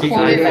hold a Yeah, freaking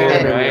hold it like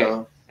iPhone, that.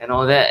 right? And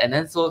all that. And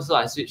then so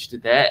I switched to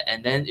that.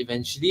 And then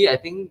eventually, I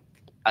think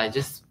I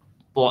just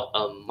bought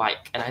a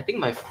mic. And I think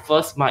my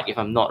first mic, if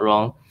I'm not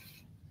wrong,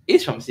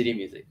 is from City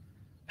Music.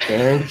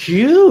 Thank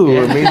you.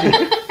 Yeah. Amazing.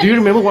 Do you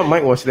remember what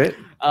mic was that?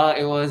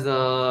 It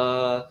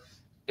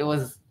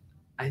was.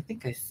 I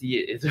think I see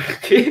it.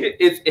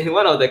 It's in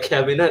one of the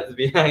cabinets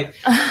behind.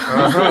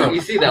 Uh-huh.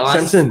 You see that one?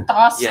 Samsung.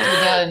 star Yeah.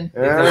 student.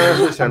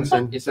 Yeah, it's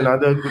Samsung. It's It's a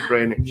another good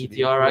brand actually.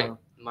 Meteorite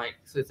mic.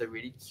 So it's a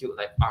really cute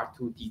like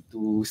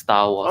R2D2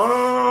 Star Wars.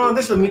 Oh,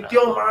 that's the logo.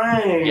 Meteor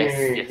mic.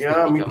 Yes,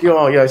 Yeah, the Meteor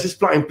Meteor. Yeah, it's just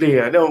plug and play.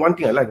 That one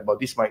thing I like about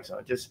these mics,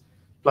 just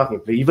plug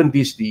and play. Even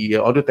this, the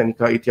Audio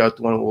Technica ATR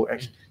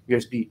 210X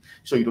USB,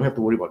 so you don't have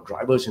to worry about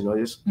drivers.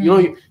 Just you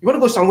want to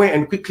go somewhere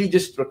and quickly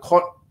just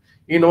record,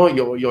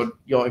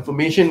 your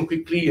information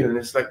quickly, and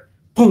it's like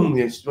boom,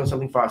 it's doing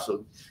something fast.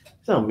 So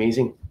it's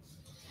amazing.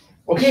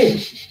 Okay.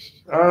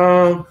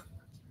 Now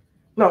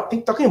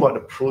talking about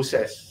the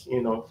process,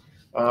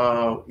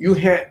 you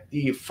had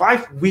the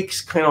 5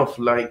 weeks kind of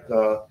like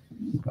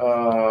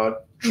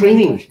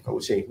training, I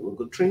would say.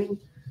 Good training.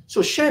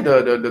 So share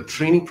the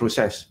training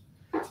process.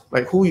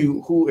 Like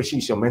who actually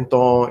is your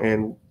mentor,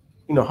 and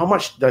how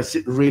much does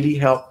it really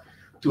help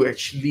to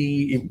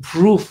actually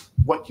improve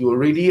what you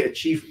already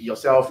achieved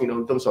yourself, in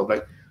terms of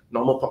like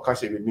normal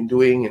podcasts that you've been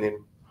doing, and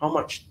then how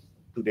much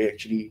do they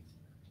actually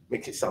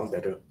make it sound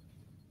better?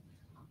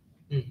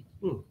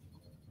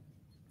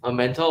 My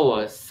mentor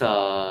was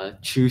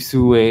Chu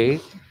Su Wei.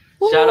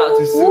 Shout out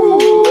to Su.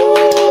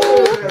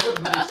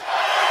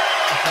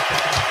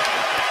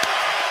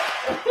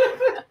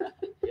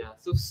 Yeah,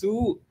 so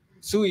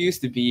Su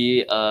used to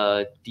be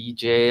a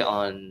DJ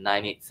on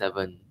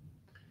 987.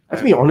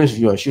 To be honest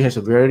with you, she has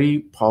a very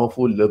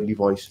powerful, lovely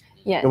voice.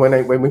 Yeah. And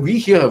when we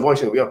hear her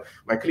voice,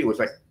 my colleague was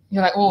like,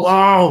 You're like, oh,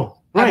 wow,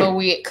 I'm right.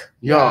 awake.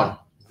 Yeah,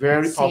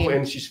 very powerful, Same.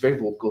 and she's very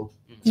vocal.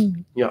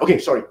 Mm. Yeah, okay,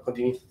 sorry,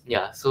 continue.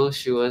 Yeah, so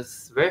she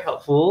was very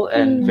helpful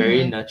and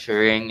very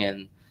nurturing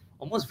and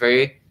almost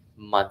very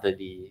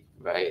motherly,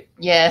 right?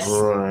 Yes.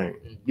 Right.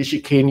 Did she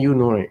cane you?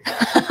 No, right?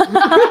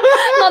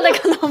 Not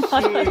that kind of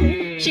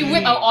fun. She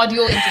whipped our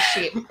audio into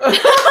shape.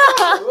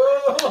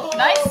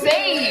 Nice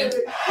save.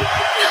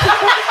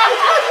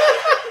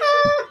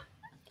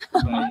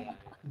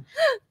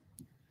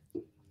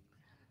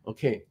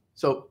 Okay,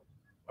 so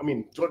I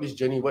mean, throughout this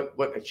journey, what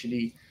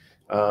actually,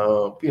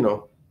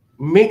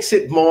 makes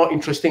it more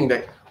interesting?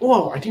 That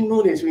wow, I didn't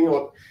know this.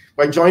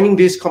 By joining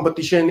this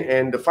competition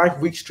and the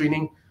 5 weeks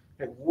training,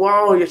 like,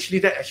 wow,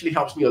 that actually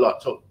helps me a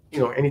lot. So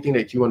anything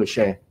that you want to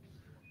share.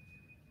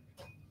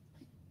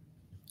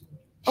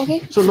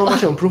 Okay. So not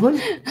much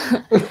improvement.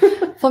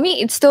 For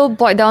me, it still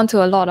boiled down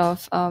to a lot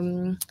of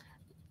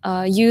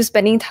you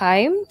spending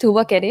time to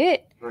work at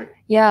it. Right.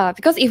 Yeah,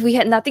 because if we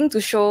had nothing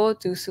to show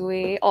to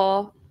Sue,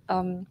 or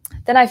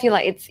then I feel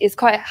like it's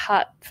quite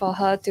hard for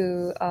her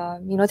to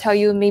tell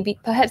you maybe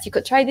perhaps you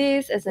could try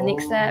this as the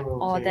next step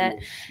or Okay. that.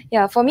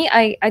 Yeah, for me,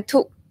 I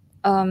took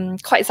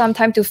quite some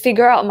time to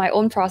figure out my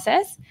own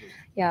process.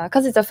 Yeah,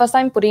 because it's the first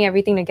time putting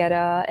everything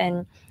together,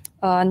 and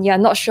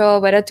not sure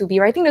whether to be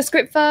writing the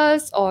script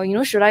first, or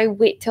should I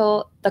wait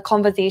till the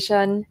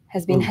conversation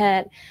has been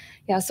had.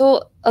 Yeah,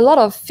 so a lot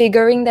of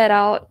figuring that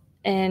out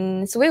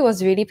And Sue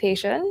was really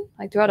patient,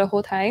 like throughout the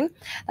whole time.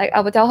 Like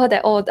I would tell her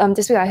that,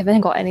 this week I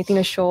haven't got anything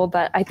to show,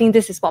 but I think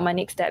this is what my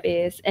next step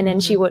is. And then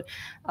she would,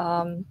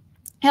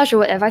 she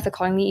would advise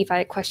accordingly if I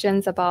had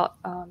questions about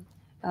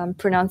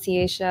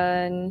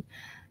pronunciation,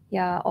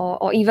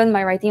 or even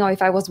my writing, or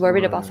if I was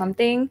worried about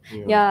something.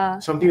 Yeah.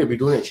 Something that we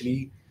don't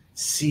actually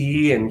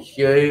see and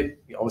hear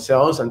it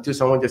ourselves until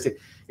someone just say,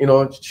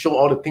 show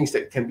all the things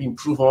that can be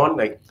improved on,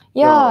 like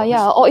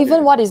or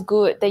even what is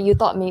good that you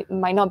thought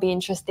might not be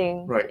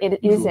interesting. Right. It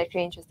is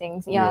actually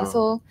interesting.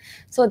 So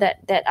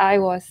that I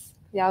was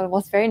it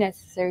was very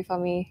necessary for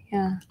me.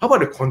 Yeah. How about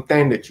the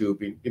content that you've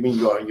been? I mean,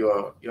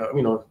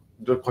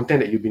 the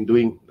content that you've been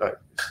doing, like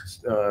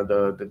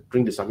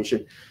during the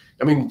submission.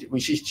 I mean,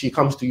 she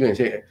comes to you and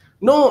say,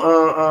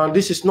 no,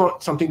 this is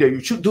not something that you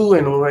should do,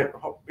 and all right.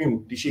 How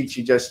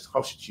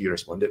should she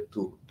responded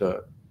to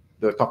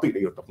the topic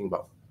that you're talking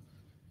about?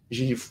 Is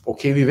she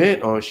okay with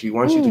it, or she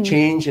wants you to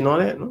change and all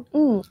that? No?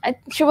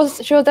 She was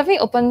definitely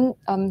open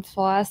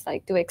for us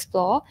like to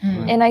explore,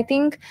 and I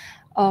think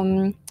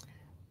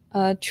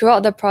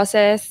throughout the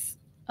process,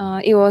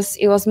 it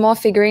was more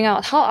figuring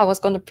out how I was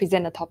going to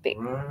present the topic.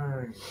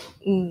 Right.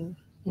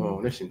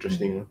 Oh, that's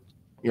interesting.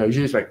 Yeah,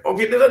 usually it's like,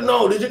 okay,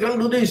 you can't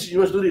do this, you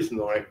must do this.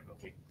 No, right?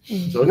 Okay.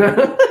 So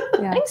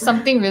I think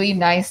something really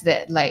nice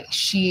that like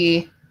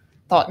she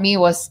taught me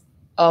was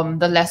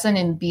the lesson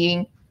in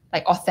being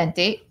like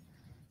authentic.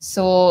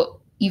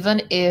 So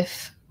even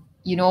if,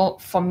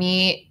 for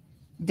me,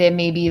 there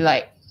may be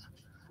like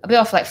a bit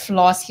of like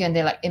flaws here and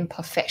there, like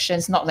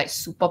imperfections, not like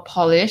super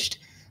polished.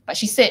 But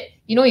she said,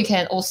 you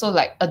can also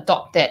like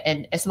adopt that,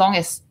 and as long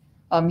as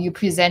you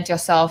present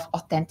yourself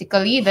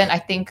authentically, then I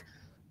think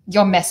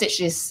your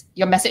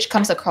message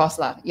comes across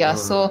lah. Yeah.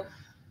 So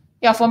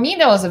yeah, for me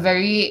that was a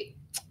very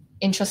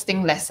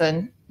interesting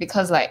lesson,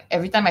 because like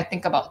every time I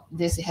think about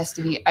this, it has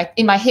to be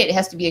in my head, it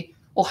has to be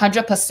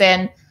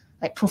 100%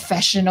 like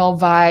professional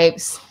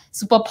vibes,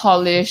 super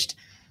polished.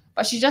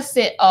 But she just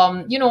said,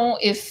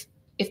 if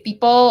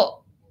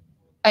people,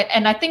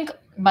 and I think,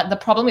 but the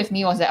problem with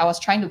me was that I was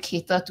trying to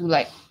cater to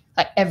like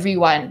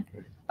everyone.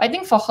 I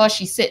think for her,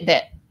 she said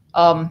that,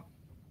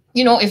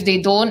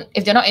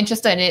 if they're not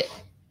interested in it,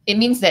 it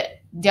means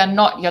that they're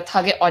not your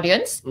target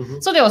audience.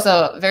 So there was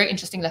a very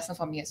interesting lesson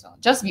for me as well.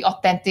 Just be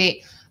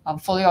authentic,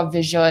 follow your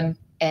vision,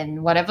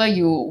 and whatever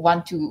you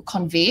want to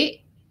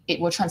convey, it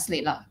will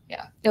translate lah.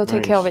 Yeah. It'll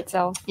take care of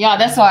itself. Yeah,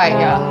 that's why.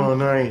 Yeah. Oh,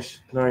 nice.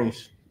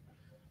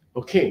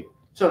 Okay.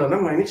 So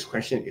now my next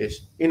question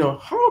is,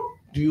 how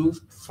do you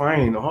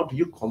find, or how do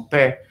you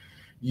compare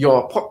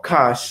your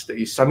podcast that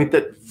you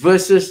submitted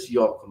versus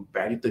your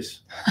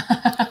competitors?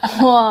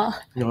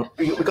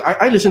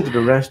 I listened to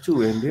the rest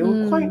too, and they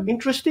were quite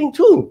interesting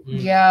too.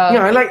 Yeah.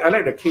 Yeah, I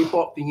like the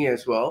K-pop thingy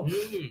as well.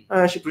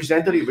 She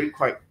presented it very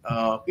quite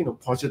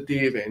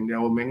positive, and there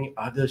were many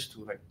others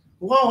too. Like,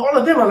 wow, all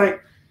of them are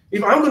like,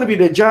 if I'm going to be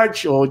the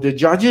judge or the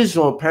judges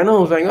or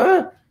panel, like,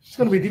 it's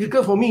going to be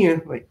difficult for me.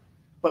 Like,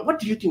 but what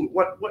do you think?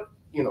 What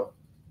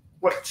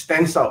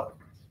stands out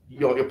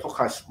your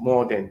podcast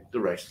more than the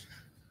rest?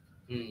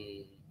 I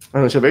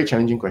know, it's a very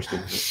challenging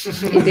question.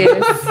 It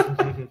is.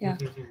 Yeah.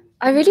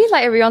 I really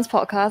like everyone's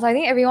podcast. I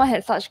think everyone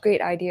had such great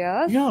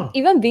ideas. Yeah.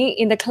 Even being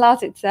in the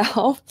class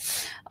itself,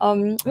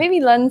 made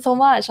me learn so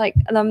much. Like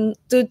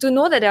to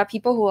know that there are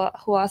people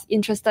who are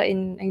interested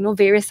in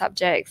various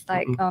subjects.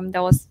 Like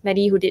there was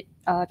Maddie who did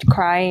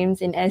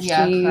crimes in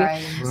SG,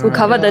 crimes. who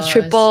covered the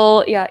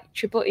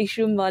triple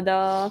issue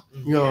murder.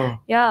 Yeah.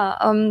 Yeah.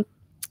 And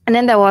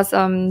then there was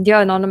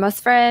Dear Anonymous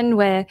Friend,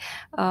 where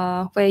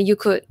you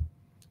could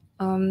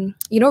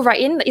write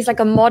in. It's like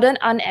a modern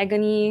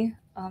unagony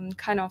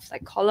kind of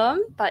like column,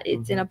 but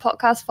it's in a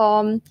podcast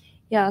form.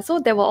 Yeah, so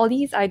there were all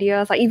these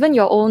ideas, like even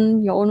your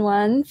own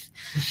ones.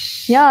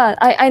 Yeah,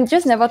 I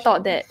just never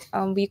thought that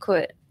we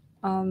could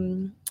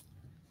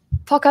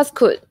podcast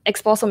could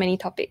explore so many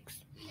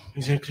topics.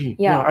 Exactly.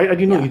 Yeah. I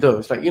didn't know either.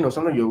 It's like,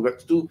 sometimes you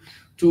get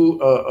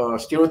to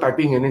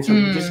stereotyping, and then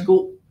suddenly just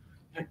go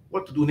like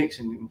what to do next,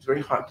 and it's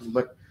very hard to,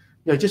 but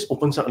yeah, it just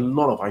opens up a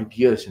lot of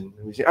ideas. And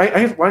I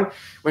have one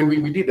when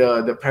we did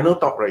the panel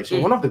talk, right? So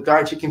one of the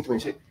guys actually came to me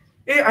and said,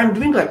 hey, I'm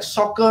doing like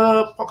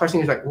soccer podcasting.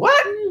 It's like,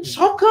 what?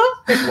 Soccer?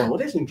 Wow,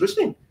 that's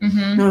interesting.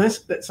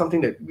 That's something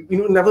that we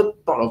never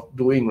thought of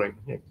doing, right?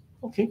 Yeah.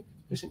 Okay,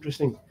 that's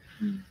interesting.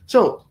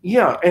 So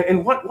yeah,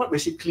 and what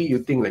basically you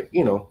think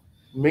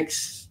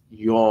makes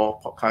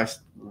your podcast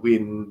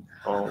win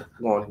or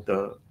won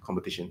the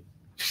competition?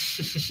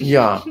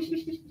 Yeah.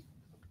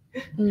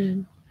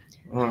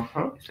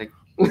 It's like,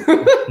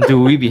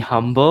 do we be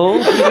humble?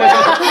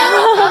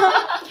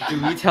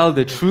 Do we tell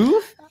the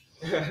truth?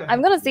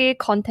 I'm gonna say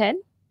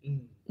content.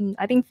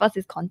 I think first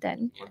is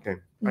content. Okay,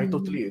 I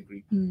totally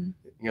agree.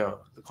 Yeah,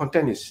 the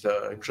content is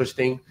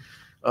interesting.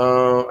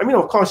 I mean,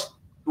 of course,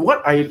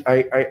 what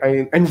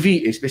I envy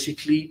is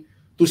basically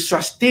to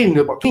sustain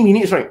about 20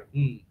 minutes, right?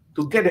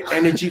 To get the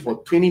energy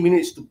for 20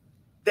 minutes,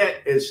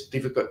 that is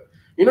difficult.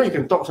 You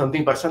can talk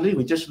something, but suddenly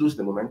we just lose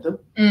the momentum.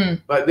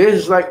 But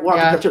there's like, wow,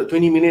 to capture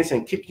 20 minutes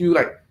and keep you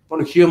like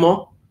want to hear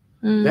more.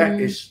 That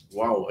is,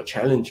 wow, a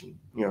challenge.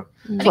 Yeah.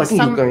 I So I think think you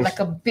some guys- like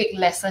a big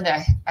lesson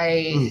that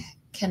I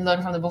can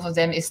learn from the both of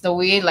them is the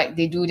way like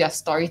they do their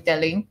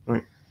storytelling.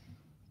 Right.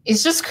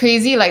 It's just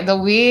crazy, like the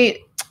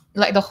way,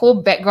 like the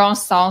whole background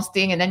sounds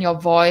thing, and then your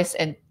voice,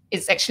 and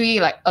it's actually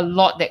like a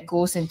lot that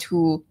goes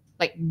into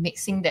like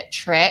mixing that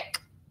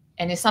track,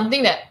 and it's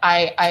something that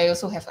I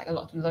also have like a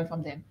lot to learn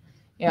from them.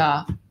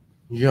 Yeah.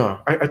 Yeah,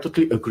 I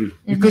totally agree.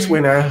 Because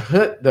when I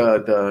heard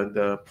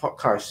the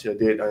podcast you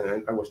did,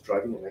 I was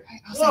driving and like,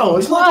 I was wow, like,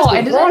 it's not just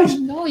I the voice.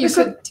 didn't know you It's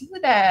a- could do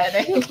that.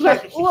 It's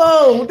like,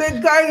 whoa,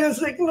 that guy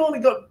is like, they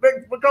got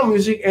background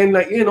music and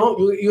like,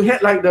 you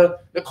had like the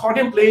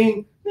accordion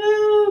playing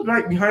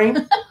right behind.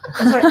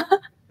 It's like,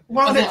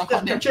 wow, Was it that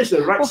accordion? captures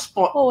the right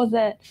spot. What was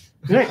that?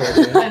 Right?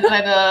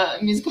 like the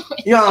musical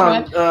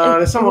Yeah,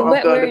 instrument. some of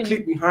Where the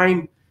clip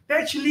behind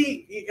that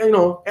actually,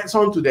 adds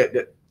on to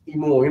that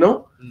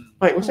emo,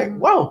 Like, it's like,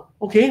 wow,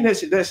 okay,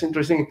 that's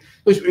interesting.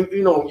 Because,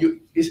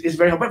 it's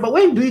very hard. But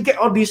where do you get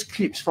all these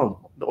clips from,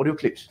 the audio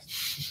clips?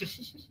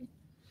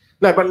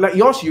 But like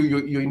yours,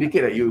 you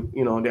indicate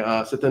that there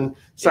are certain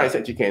sites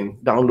that you can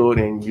download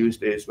and use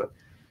this, but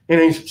and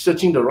then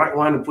searching the right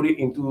one and put it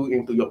into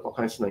your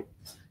podcast, like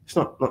it's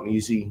not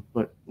easy.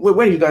 But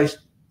where do you guys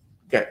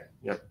get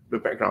the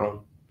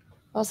background?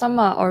 Well, some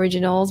are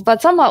originals,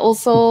 but some are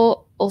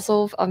also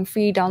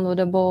free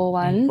downloadable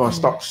ones. Or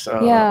stocks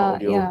Yeah,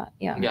 audio?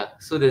 Yeah,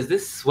 so there's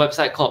this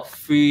website called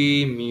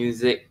Free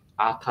Music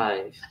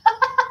Archive.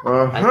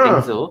 Uh-huh. I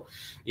think so.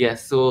 Yeah,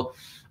 so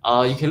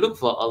you can look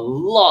for a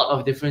lot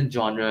of different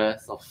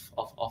genres of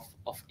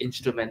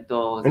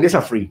instrumentals. And these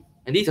are free,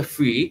 And these are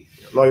free.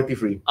 royalty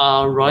free.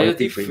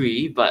 Royalty free.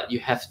 free, but you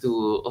have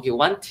to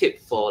one tip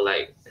for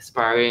like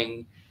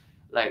aspiring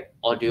like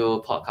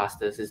audio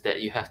podcasters is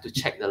that you have to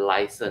check the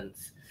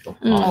license of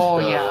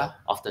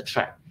the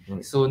track.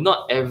 Right. So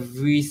not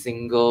every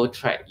single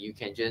track you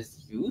can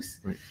just use.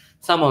 Right.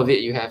 Some of it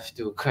you have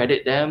to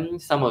credit them,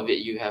 some of it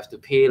you have to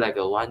pay like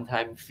a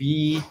one-time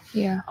fee.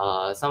 Yeah.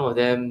 Some of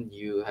them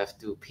you have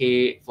to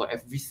pay for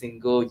every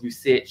single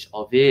usage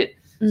of it.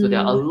 So there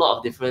are a lot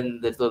of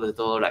different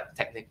little like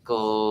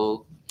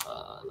technical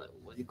like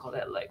what do you call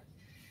that, like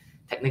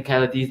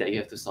technicalities that you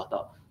have to sort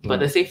out. But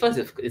the safest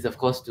is of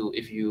course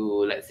if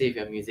you're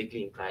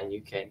musically inclined, you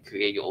can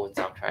create your own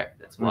soundtrack.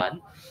 That's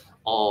one.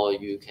 Or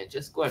you can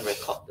just go and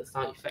record the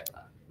sound effect.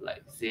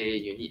 Like say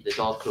you need the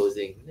door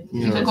closing. Then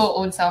You can go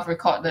own self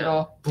record the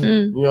door.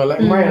 Like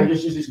mine, I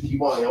just use this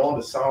keyboard and all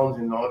the sounds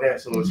and all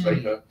that. So it's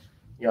like a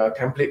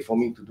template for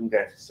me to do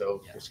that.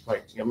 So it's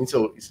quite,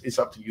 so it's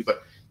up to you.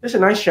 But there's a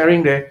nice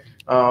sharing there,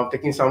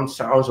 taking some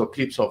sounds or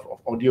clips of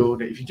audio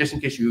that if you just in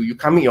case you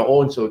come in your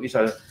own. So these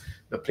are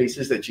the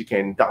places that you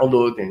can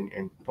download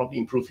and probably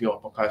improve your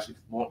podcast with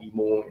more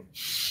emo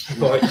and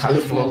more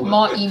colorful.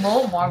 More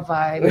emo, more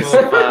vibes.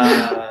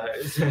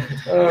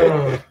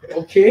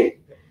 Okay.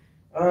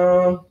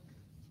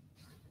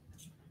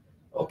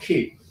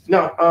 Okay.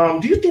 Now,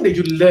 do you think that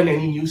you learn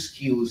any new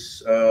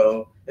skills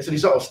as a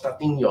result of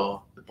starting the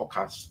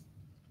podcast?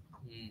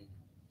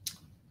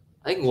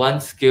 I think one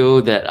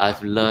skill that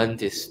I've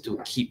learned is to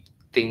keep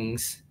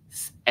things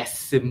as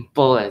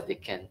simple as they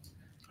can.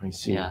 I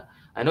see. Yeah,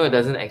 I know it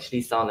doesn't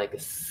actually sound like a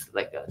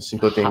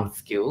simple thing. hard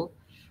skill,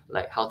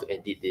 like how to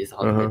edit this,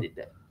 how to edit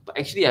that. But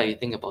actually, you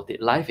think about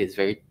it, life is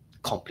very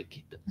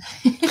complicated,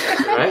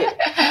 right?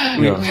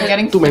 We're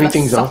getting Too many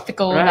things,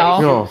 philosophical Right?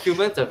 now. Yeah.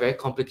 Humans are very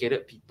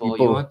complicated people.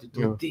 People, You want to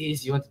do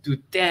this, you want to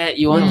do that,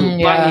 you want to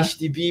buy yeah.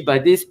 HDB by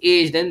this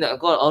age, then I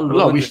got all A lot of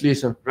loans, wish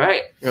lists.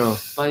 right? Yeah.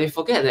 But you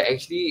forget that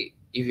actually,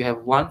 if you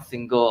have one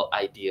single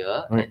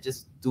idea Right. and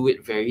just do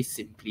it very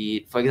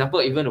simply, for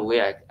example, even the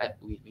way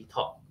we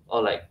talk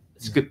or like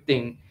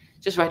scripting,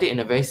 just write it in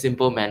a very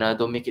simple manner.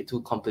 Don't make it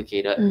too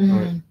complicated.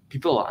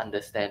 People will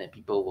understand and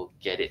people will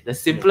get it. The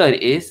simpler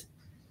it is,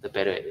 the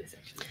better it is.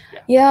 Actually,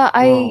 Yeah,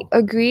 I Wow.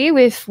 agree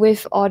with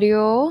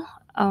audio.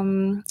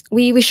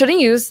 We shouldn't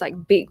use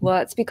like big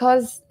words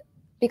because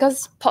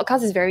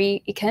podcast is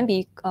it can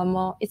be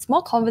it's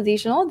more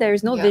conversational. There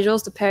is no Yeah.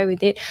 visuals to pair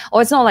with it,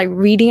 or it's not like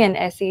reading an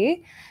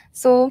essay.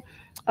 So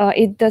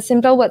the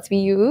simpler words we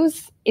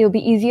use, it'll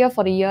be easier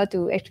for the ear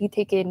to actually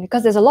take in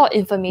because there's a lot of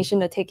information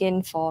to take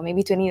in for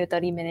maybe 20 to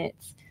 30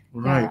 minutes.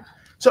 Right. Yeah.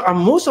 So are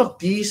most of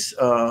these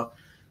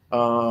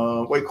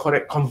what you call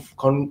it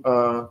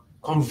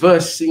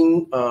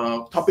conversing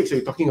topics that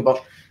you're talking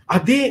about, are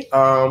they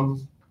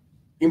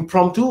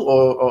impromptu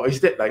or is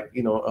that like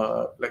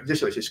like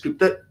just like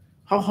scripted?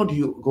 How do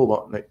you go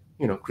about like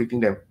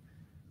creating them?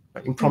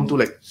 Like impromptu,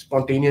 like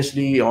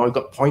spontaneously, or you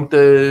got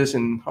pointers,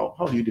 and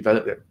how do you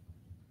develop that?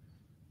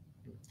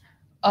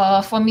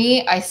 For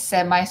me, I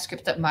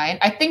semi-scripted mine.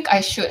 I think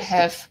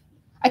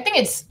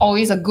it's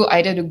always a good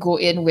idea to go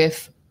in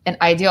with an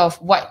idea of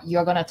what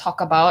you're gonna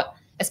talk about,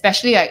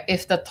 especially like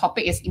if the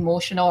topic is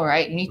emotional,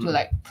 right? You need to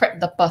like prep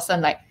the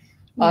person, like,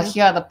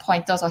 here are the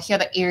pointers or here are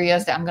the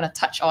areas that I'm gonna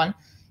touch on,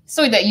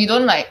 so that you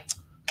don't like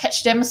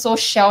catch them so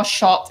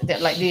shell-shocked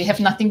that like they have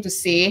nothing to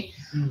say.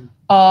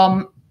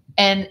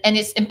 And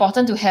it's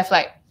important to have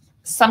like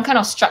some kind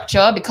of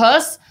structure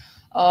because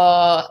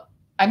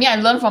I I mean, I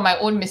learned from my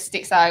own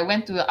mistakes. I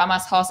went to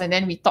Ama's house and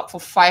then we talked for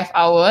 5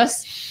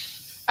 hours.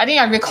 I think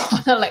I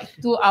recorded like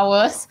 2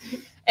 hours.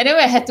 And then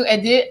when I had to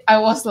edit, I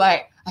was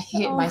like, I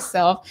hate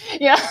myself.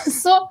 Yeah.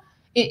 So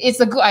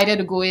it's a good idea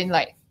to go in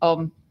like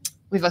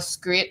with a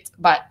script,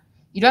 but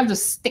you don't have to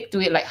stick to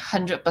it like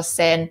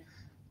 100%.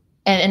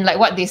 And like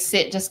what they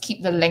said, just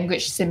keep the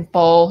language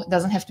simple. It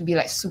doesn't have to be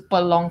like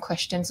super long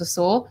questions or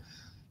so.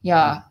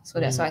 Yeah. So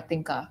that's what I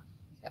think.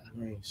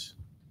 Nice.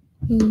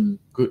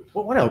 Good.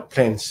 What are our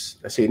plans?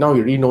 Let's say now we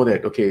already know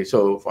that. Okay,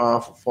 so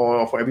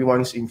for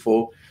everyone's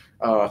info,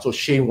 so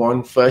Shane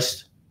won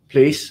first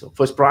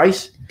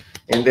prize,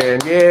 and then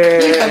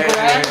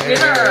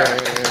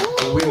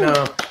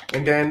winner.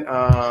 And then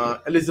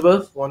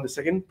Elizabeth won the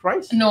second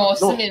prize. No,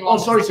 Simin won. Oh,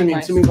 sorry,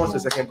 Simin won the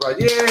second prize.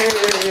 Yay!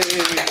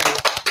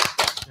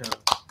 Yeah.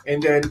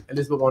 And then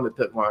Elizabeth won the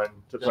third prize.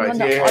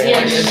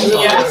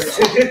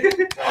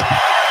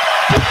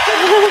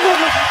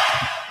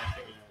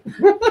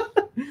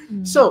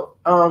 So,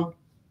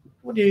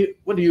 what do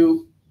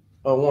you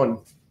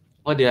want?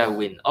 What did I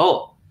win?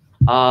 Oh,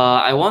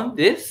 I won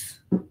the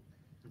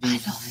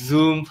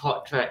Zoom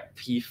PodTrack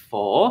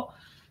P4.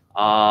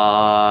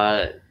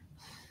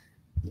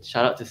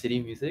 Shout out to City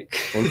Music.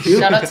 Thank you.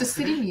 Shout out to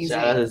City Music.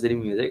 Shout out to City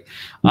Music.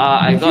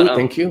 I got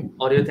thank you.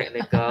 Audio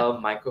Technica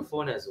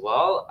microphone as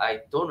well.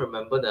 I don't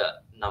remember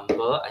the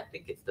number. I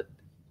think it's the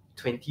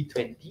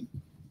 2020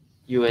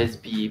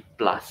 USB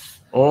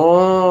Plus.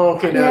 Oh,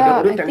 okay.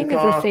 I think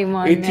it's the same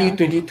one.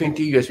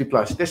 2020 USB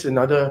Plus. That's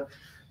another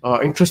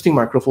interesting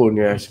microphone.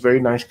 Yeah, it's very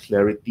nice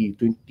clarity.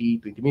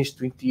 20 means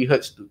 20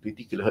 hertz to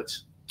 20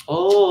 kilohertz.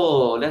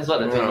 Oh, that's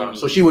what the 20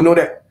 means. So she will know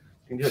that.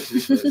 20 hertz.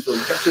 So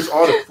it captures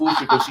all the full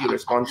frequency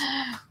response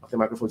of the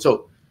microphone.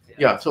 So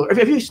yeah. So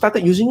have you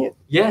started using it?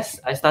 Yes,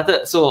 I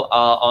started. So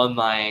on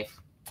my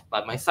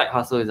side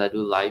hustle is I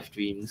do live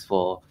streams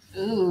for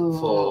this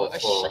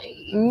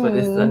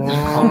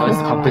e-commerce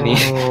company.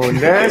 Oh,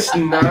 that's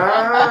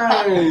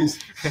nice.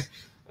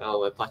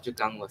 Where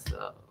Pachukang was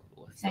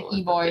an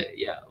e-boy.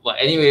 Yeah, but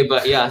anyway,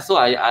 so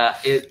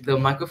the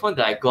microphone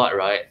that I got,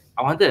 right,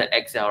 I wanted an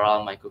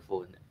XLR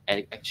microphone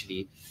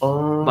actually,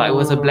 but it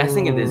was a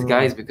blessing in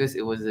disguise because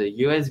it was a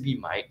USB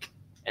mic,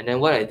 and then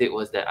what I did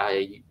was that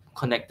I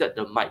connected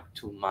the mic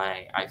to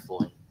my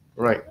iPhone.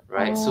 Right.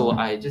 So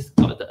I just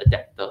got the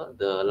adapter,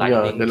 the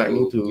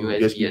lightning to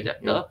USB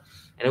adapter. Yeah.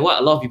 And then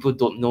what a lot of people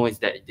don't know is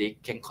that they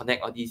can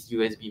connect all these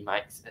USB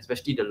mics,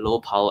 especially the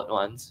low powered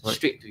ones,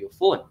 straight to your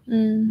phone.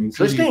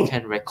 So you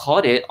can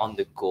record it on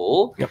the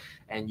go,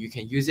 and you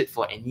can use it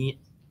for any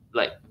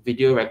like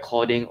video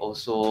recording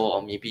also,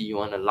 or maybe you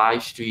want to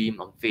live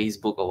stream on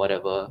Facebook or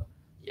whatever.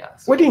 Yeah.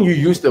 So why didn't you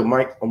use the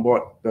mic on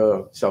board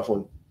the cell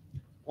phone?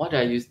 What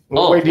did I use?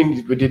 Why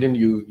didn't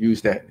you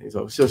use that?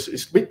 So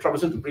it's a bit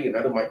troublesome to bring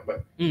another mic,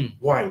 but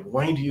why?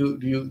 Why do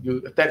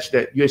you attach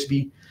that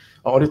USB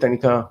Audio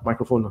Technica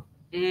microphone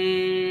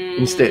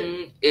instead?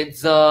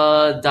 It's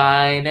a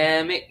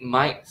dynamic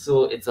mic,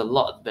 so it's a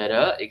lot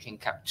better. It can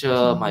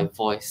capture my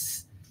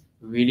voice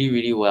really,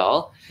 really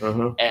well.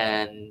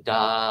 And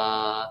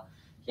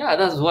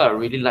that's what I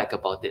really like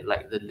about it.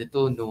 Like the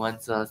little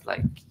nuances,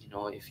 like,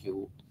 if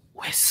you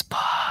whisper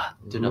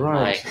to the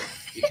mic,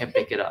 you can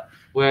pick it up.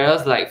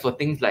 Whereas like for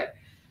things like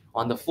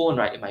on the phone,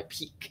 right, it might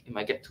peak, it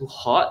might get too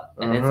hot,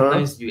 and then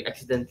sometimes you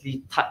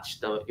accidentally touch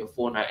your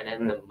phone, right, and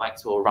then the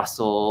mics will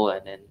rustle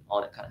and then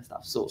all that kind of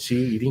stuff. So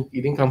see, it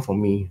didn't come from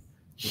me,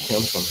 it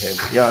comes from him.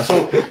 Yeah.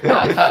 So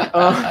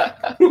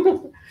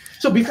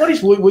so before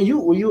this, were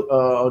you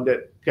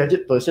that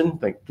gadget person,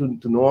 like to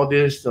know all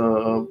this?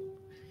 Or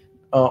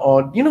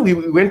we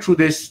went through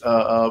this.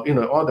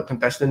 All the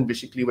contestants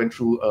basically went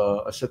through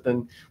a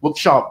certain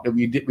workshop that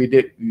we did with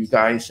you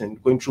guys,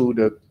 and going through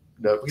the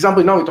for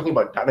example, now we're talking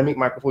about dynamic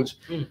microphones.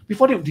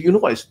 Before that, do you know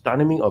what is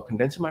dynamic or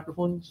condenser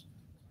microphones?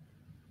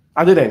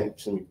 Other than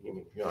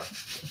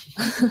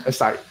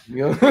aside,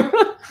 you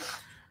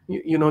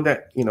know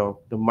that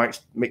the mic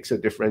makes a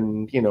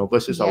different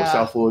versus our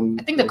cell phone.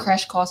 I think the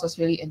crash course was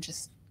really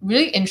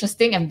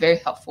interesting and very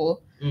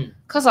helpful,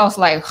 because I was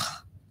like,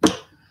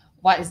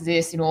 what is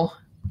this,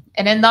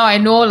 and then now I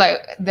know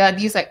like there are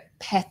these like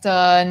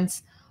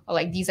patterns or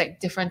like these like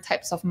different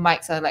types of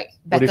mics are like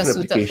better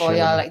suited for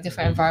like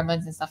different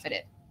environments and stuff like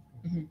that.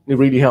 It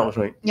really helps,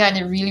 right? Yeah, and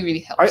it really, really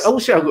helps. I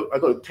would say I got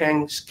to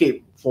thank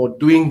Scape for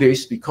doing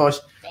this,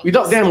 because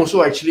without them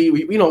also actually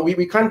we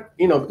can't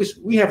because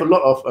we have a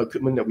lot of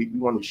equipment that we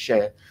want to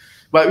share.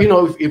 But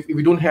if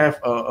we don't have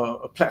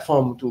a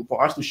platform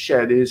for us to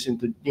share this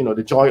into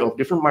the joy of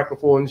different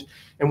microphones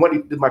and what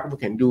the microphone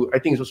can do, I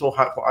think it's also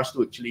hard for us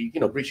to actually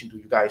bridge into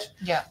you guys.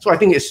 Yeah. So I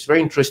think it's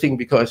very interesting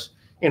because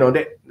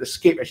that the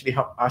Scape actually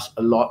helped us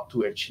a lot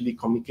to actually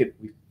communicate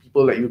with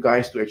people like you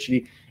guys to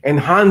actually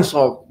enhance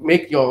or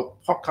make your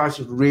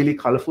podcast really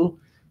colorful.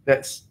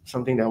 That's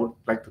something that I would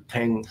like to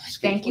thank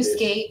Scape. Thank you,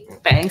 Scape.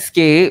 Thanks,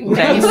 Scape.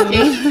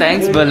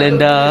 Thanks,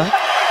 Belinda.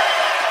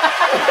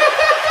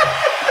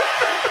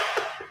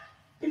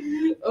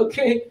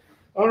 Okay.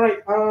 All right.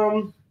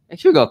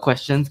 Actually, we got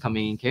questions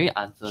coming in. Can we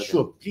answer them?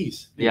 Sure,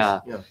 please.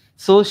 Yeah. Yeah.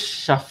 So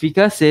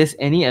Shafika says,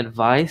 any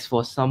advice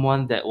for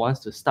someone that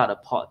wants to start a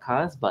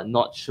podcast but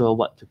not sure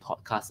what to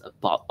podcast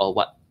about or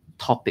what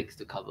topics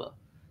to cover?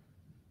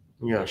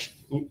 Yeah.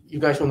 You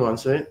guys want to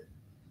answer it?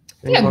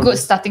 I think a Anyone? good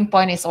starting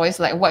point is always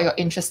like what you're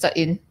interested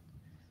in.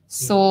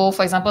 So,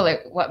 for example,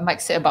 like what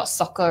Mike said about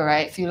soccer,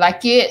 right? If you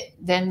like it,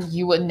 then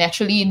you would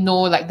naturally know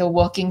like the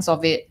workings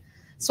of it.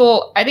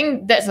 So, I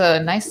think that's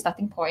a nice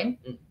starting point.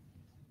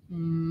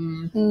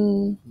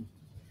 Mm.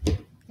 Let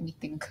me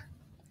think.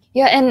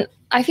 Yeah, and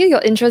I feel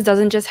your interest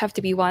doesn't just have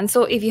to be one.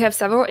 So if you have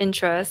several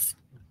interests,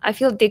 I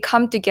feel they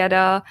come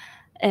together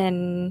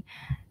and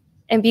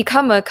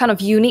become a kind of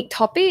unique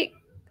topic.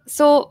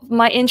 So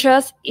my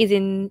interest is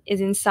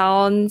in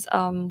sounds,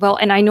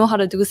 and I know how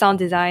to do sound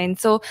design.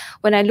 So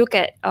when I look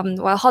at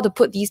how to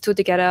put these two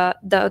together,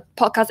 the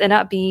podcast ended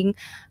up being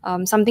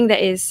something that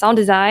is sound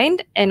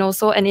designed and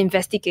also an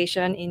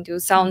investigation into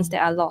sounds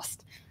that are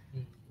lost.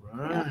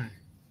 Right.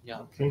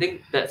 Yeah, Okay. I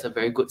think that's a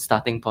very good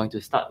starting point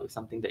to start with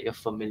something that you're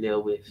familiar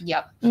with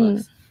Yep.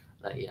 first.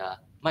 Like, yeah.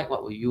 Mike,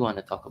 what would you want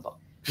to talk about?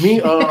 Me,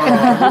 I don't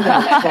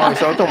have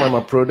choice. I'll talk about my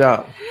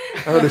product.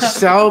 I got to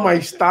sell my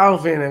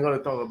stuff and I got to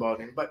talk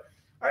about it. But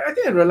I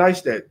think I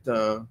realized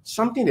that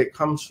something that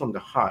comes from the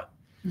heart,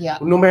 Yeah.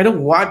 no matter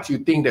what you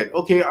think that,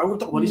 okay, I will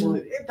talk about this,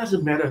 it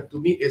doesn't matter. To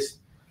me, it's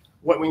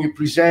when you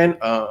present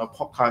a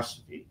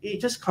podcast, it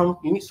just comes,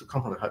 it needs to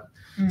come from the heart.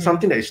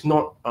 Something that is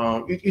not,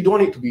 you don't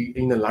want it to be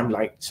in the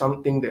limelight,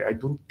 something that I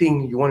don't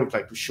think you want it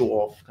like to show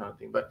off kind of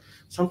thing, but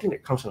something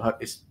that comes from the heart,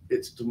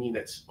 it's to me,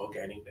 that's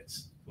organic,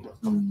 that's,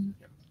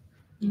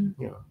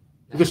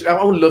 because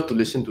I would love to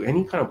listen to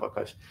any kind of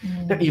podcast.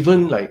 That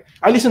even like,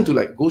 I listen to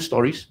like ghost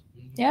stories.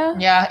 Yeah.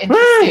 Yeah,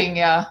 interesting.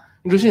 Yeah.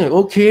 Interesting, like,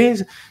 okay,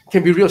 it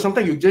can be real.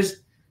 Sometimes you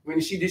just, when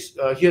you see this,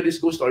 hear this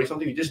ghost story,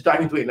 something you just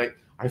dive into it. Like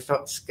I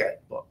felt scared,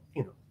 but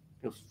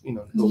those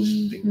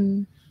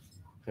things.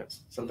 Yeah,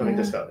 sometimes I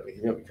just felt that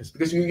way,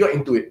 because you got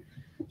into it,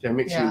 that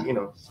makes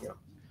you,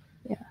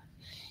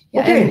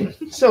 Okay,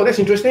 so that's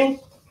interesting.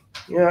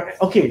 Yeah.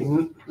 Okay.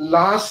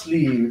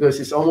 Lastly,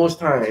 because it's almost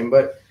time,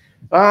 but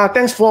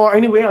thanks for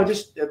anyway. I'll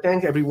just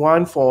thank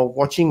everyone for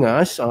watching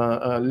us,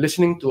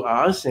 listening to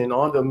us, and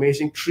all the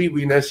amazing 3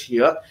 winners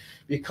here,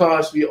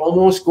 because we're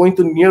almost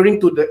nearing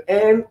to the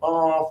end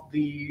of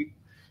the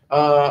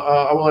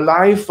our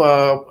live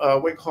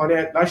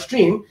live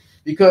stream,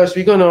 because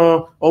we're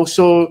gonna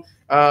also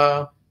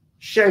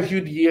share with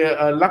you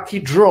the lucky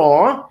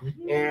draw,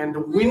 and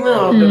the winner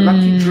of the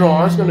lucky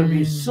draw is gonna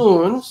be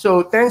soon.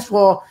 So thanks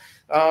for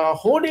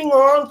holding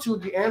on to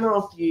the end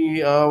of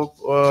the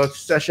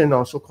session,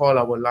 also called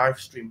our live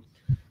stream.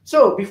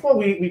 So before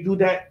we do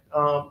that,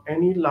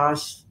 any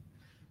last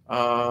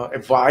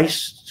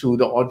advice to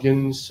the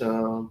audience?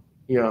 I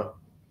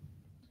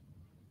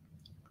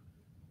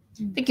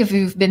think if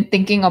you've been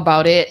thinking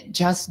about it,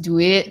 just do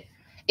it.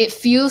 It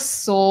feels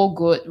so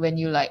good when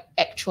you like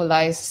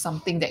actualize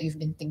something that you've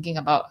been thinking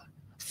about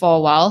for a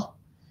while.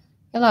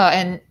 And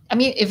I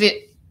mean, if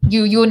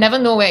you'll never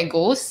know where it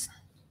goes.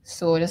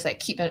 So just like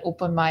keep an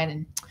open mind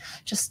and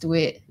just do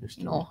it.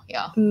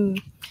 Yeah.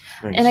 Nice.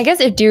 And I guess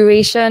if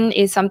duration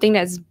is something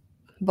that's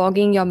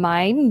bogging your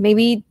mind,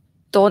 maybe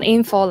don't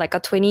aim for like a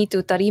 20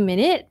 to 30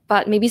 minute,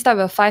 but maybe start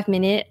with a 5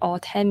 minute or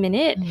 10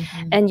 minute,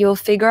 and you'll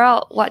figure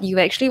out what you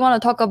actually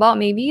want to talk about.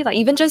 Maybe like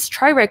even just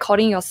try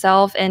recording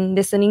yourself and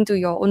listening to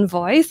your own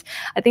voice.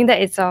 I think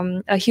that it's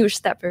a huge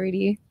step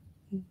already.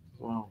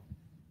 Wow.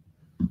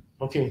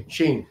 Okay,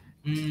 Shane,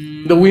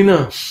 the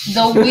winner.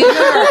 The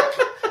winner.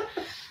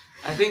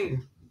 I think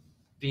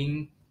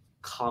being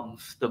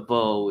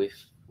comfortable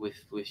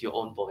with your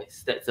own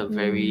voice, that's a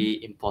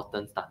very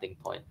important starting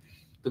point.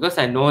 Because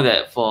I know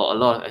that for a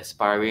lot of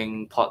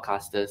aspiring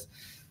podcasters,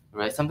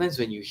 right, sometimes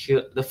when you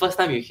hear, the first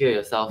time you hear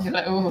yourself, You're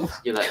like, oh,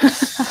 you're like,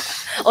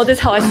 Oh, this is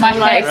how I my sound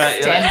like. hair's Right,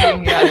 yeah.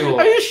 standing. Yeah.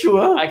 Are you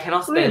sure? I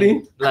cannot stand,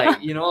 Really?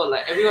 like,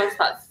 like everyone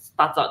starts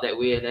out that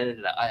way, and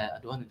then like, I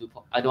don't want to do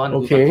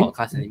Okay. my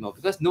podcast anymore,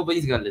 because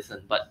nobody's gonna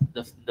listen. But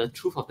the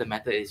truth of the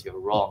matter is you're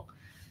wrong.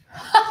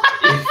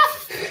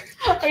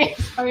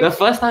 The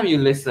first time you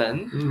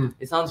listen,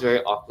 it sounds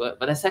very awkward,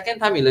 but the second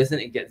time you listen,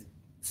 it gets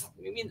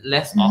maybe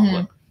less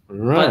awkward.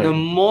 Right. But the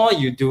more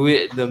you do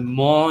it, the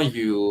more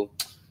you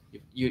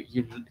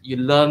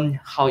learn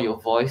how your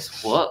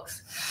voice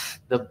works,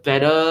 the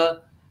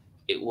better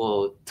it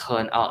will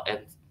turn out.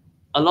 And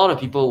a lot of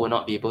people will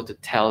not be able to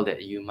tell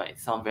that you might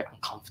sound very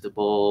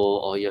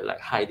uncomfortable, or you're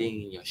like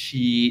hiding in your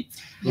sheets,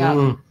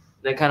 Yeah.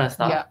 that kind of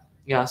stuff. Yeah.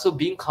 Yeah, so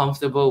being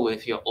comfortable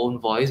with your own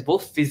voice,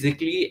 both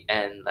physically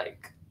and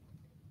like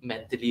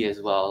mentally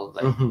as well,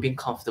 like being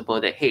comfortable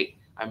that, hey,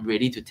 I'm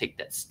ready to take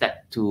that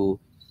step to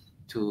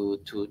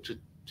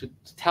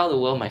tell the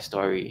world my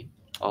story,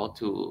 or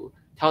to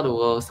tell the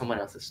world someone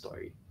else's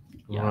story.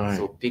 Yeah, Right.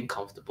 so being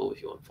comfortable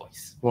with your own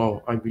voice.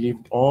 Well, I believe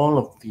all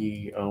of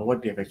the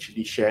what they've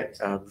actually shared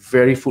are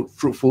very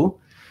fruitful.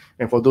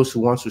 And for those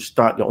who want to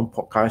start their own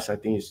podcast, I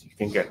think you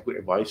can get good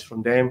advice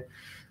from them.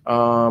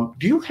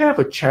 Do you have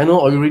a channel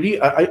already?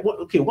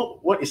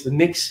 What is the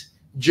next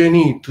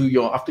journey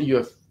to after you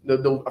have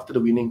after the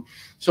winning.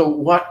 So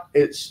what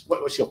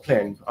was your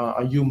plan?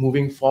 Are you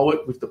moving forward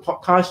with the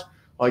podcast,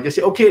 or you just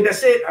say, okay,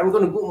 that's it, I'm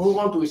going to move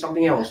on to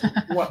something else?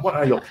 What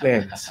are your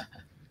plans?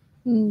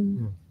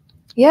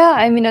 Yeah,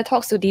 I'm in the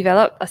talks to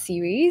develop a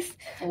series.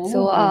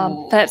 So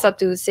perhaps up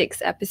to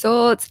 6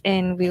 episodes,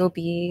 and we'll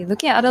be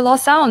looking at other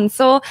lost sounds.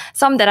 So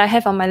some that I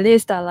have on my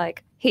list are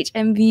like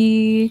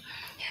HMV,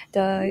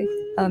 the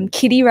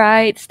kiddie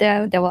rides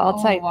that were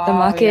outside the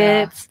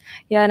markets.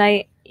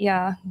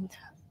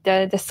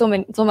 There's so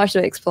much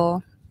to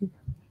explore.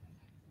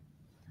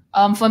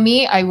 For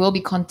me, I will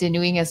be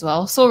continuing as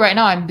well. So right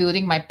now I'm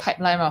building my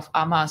pipeline of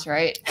amas,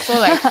 right? So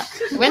like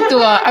I went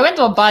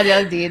to a bar the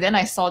other day, then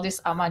I saw this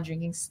ama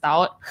drinking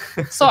stout.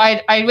 So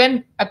I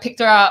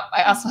picked her up,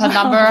 I asked her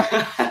number.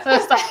 So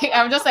it's like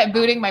I'm just like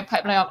building my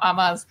pipeline of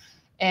amas.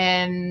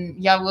 And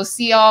yeah, we'll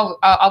see.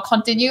 I'll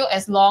continue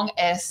as long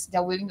as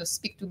they're willing to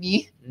speak to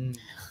me.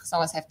 As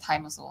long as I have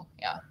time also.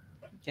 Yeah.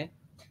 Okay.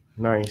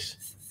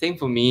 Nice. Same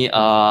for me.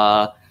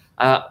 The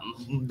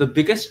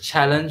biggest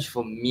challenge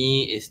for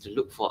me is to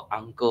look for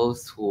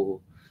uncles who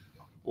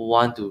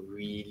want to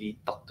really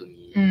talk to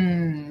me.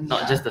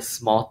 Not just the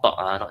small talk,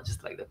 not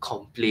just like the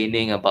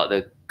complaining about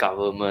the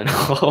government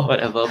or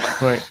whatever,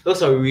 but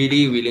those are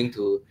really willing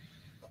to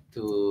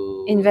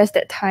invest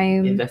that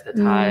time and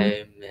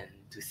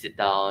to sit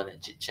down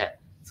and chit chat.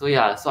 So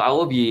I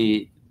will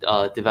be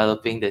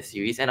developing the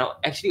series, and I'm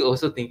actually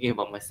also thinking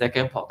about my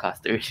second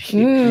podcast already.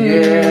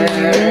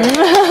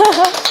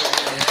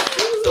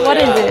 So, what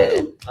is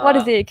it? What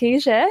is it? Can you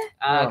share?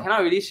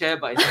 Cannot really share,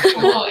 but it's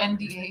something about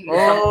NDA.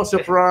 Oh,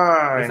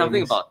 surprise! It's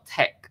something about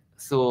tech.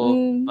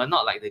 So, but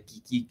not like the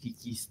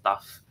geeky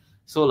stuff.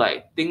 So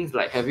like things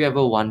like, have you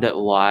ever wondered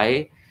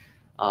why,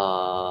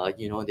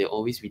 they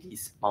always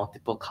release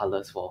multiple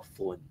colors for a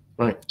phone?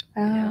 Right.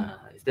 Yeah.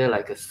 Is there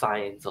like a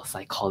science or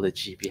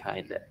psychology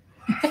behind that?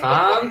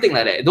 Something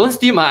like that. Don't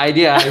steal my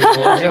idea.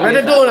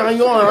 Better don't.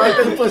 You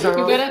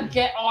better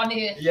get on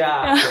it.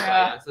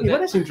 Yeah. So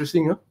that's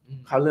interesting, huh?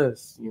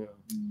 Colors. Yeah.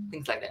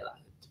 Things like that,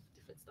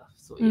 different stuff.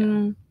 So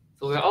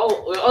So we're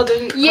all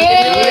doing.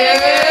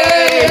 Let's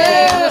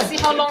see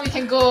how long we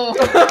can go.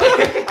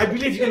 I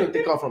believe you're gonna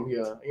take off from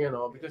here.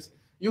 Because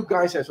you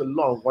guys have a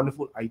lot of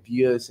wonderful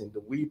ideas, and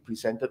the way you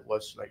presented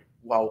was like,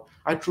 wow!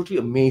 I'm totally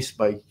amazed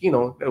by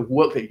the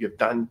work that you've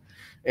done,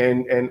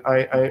 and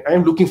I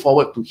am looking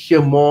forward to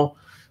hear more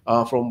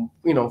from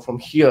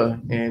here.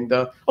 And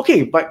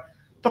okay, but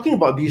talking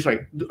about these,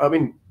 right? I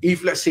mean,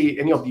 if let's say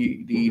any of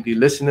the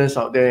listeners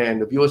out there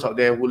and the viewers out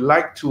there would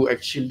like to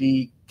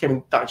actually come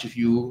in touch with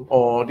you,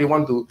 or they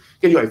want to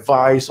get your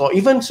advice, or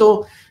even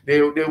so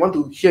they want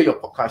to hear your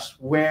podcast,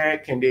 where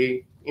can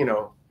they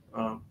hear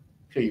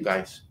you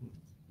guys?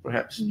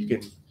 Perhaps you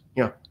can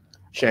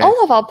share.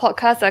 All of our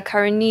podcasts are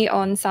currently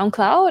on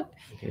SoundCloud.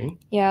 Okay.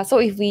 Yeah, so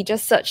if we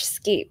just search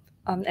Scape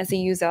as a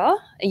user,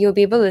 you'll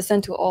be able to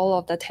listen to all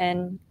of the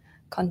 10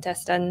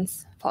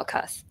 contestants'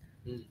 podcasts.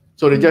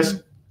 So they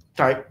just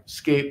type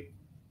Scape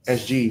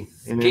SG and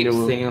Scape then they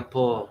will...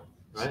 Singapore,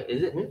 right?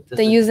 Is it?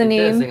 The username. Is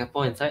there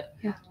Singapore inside?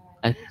 Yeah.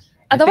 I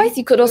Otherwise,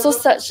 you could also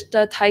search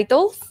the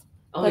titles.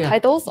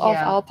 Titles of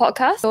Yeah. our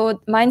podcast. So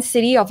mine's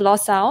City of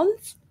Lost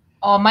Sounds.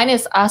 Oh, mine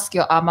is Ask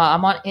Your Ama.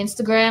 I'm on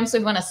Instagram, so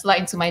if you want to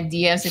slide into my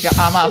DMs with your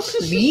Ama,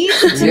 please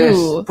do.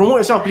 Yes. Promote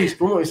yourself, please.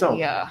 Promote yourself.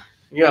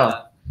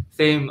 Yeah.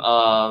 Same.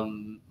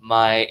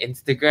 My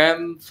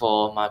Instagram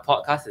for my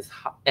podcast is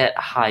at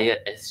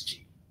Hyatt SG.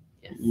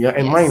 Yes. Yeah,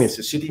 and Yes. mine is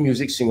City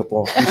Music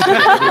Singapore.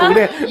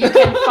 You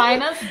can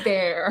find us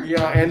there.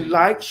 Yeah, and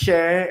like,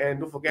 share, and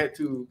don't forget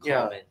to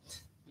Comment.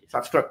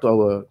 subscribe to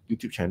our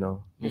YouTube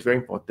channel. It's very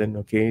important,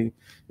 okay?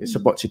 It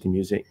supports City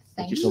Music.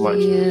 Thank you so much.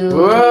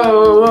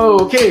 Whoa,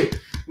 okay.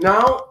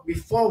 Now,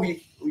 before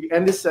we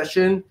end this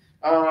session,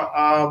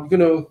 we're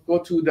gonna go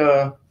to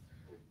the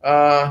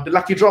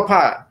lucky draw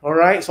part. All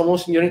right, it's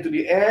almost nearing to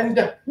the end.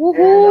 Woohoo! And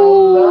I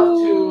would love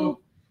to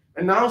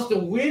announce the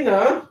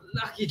winner.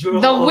 Lucky draw.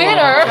 The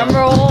winner. Drum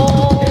roll.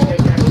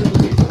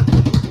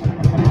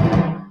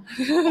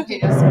 Okay,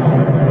 that's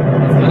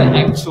an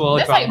actual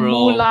like drum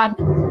roll. Mulan.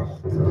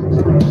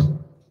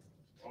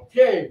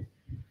 Okay,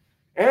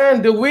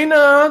 and the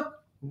winner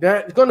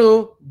that's going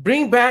to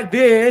bring back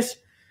this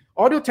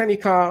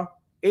Audio-Technica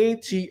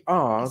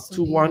ATR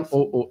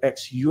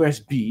 2100X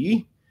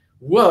USB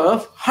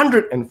worth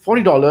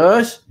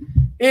 $140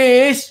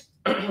 is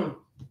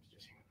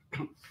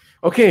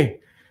okay,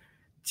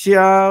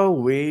 Jia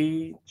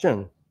Wei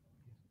Zheng.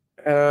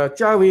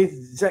 Jia Wei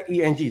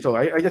Zeng. So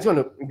I just want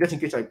to, just in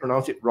case I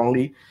pronounce it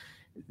wrongly,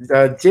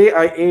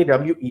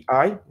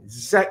 JIAWEI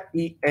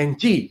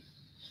ZENG.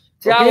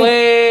 Jia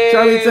Wei.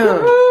 Jia Wei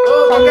Zeng.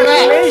 Oh,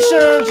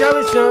 congratulations, Jia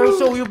Wei Zeng.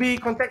 So we'll be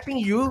contacting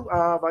you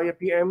via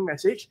PM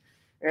message,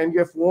 and you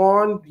have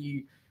won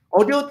the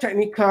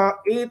Audio-Technica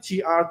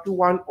ATR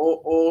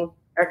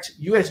 2100X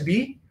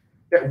USB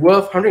that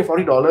worth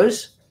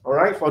 $140. All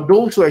right, for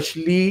those who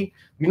actually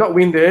do not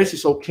win this,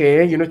 it's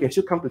okay. You can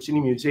still come to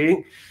Cine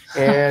Music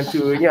and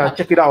to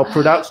check it out, our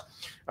products.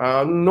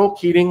 No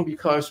kidding,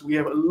 because we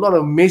have a lot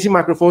of amazing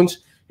microphones.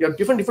 We have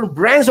different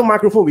brands of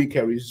microphone. We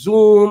carry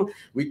Zoom,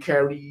 we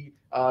carry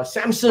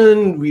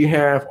Samsung, we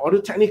have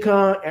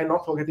Audio-Technica, and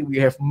not forgetting we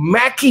have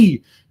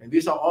Mackie. And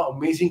these are all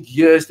amazing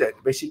gears that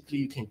basically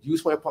you can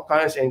use for your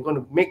podcast and going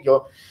to make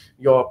your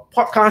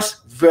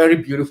podcast very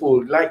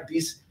beautiful. Like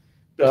these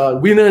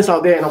winners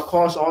out there, and of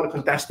course all the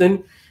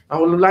contestants. I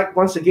would like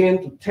once again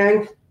to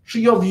thank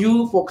 3 of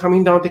you for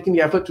coming down, taking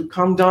the effort to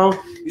come down,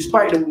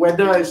 despite the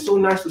weather. It's so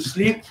nice to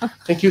sleep.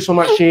 Thank you so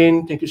much,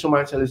 Shane. Thank you so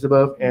much,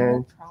 Elizabeth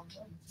and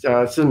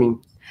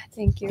Silmin.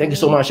 Thank you. Thank you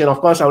so much. And of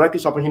course, I would like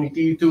this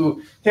opportunity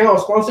to thank our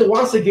sponsor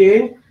once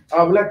again.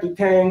 I would like to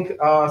thank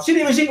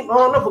City Music,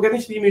 not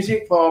forgetting City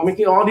Music for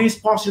making all this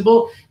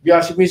possible. We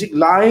are City Music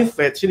live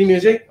at City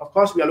Music. Of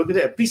course, we are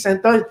located at Peace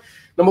Center.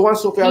 Number 1,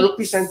 Sophia Road,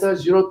 Peace Center,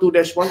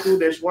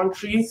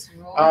 02-12-13,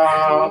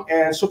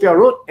 and Sophia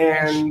Road.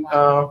 And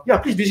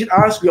please visit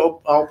us. Our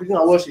operating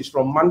hours is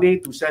from Monday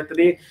to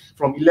Saturday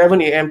from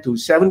 11 a.m. to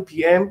 7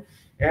 p.m.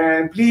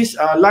 And please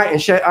like and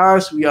share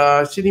us. We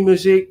are City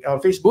Music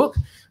Facebook,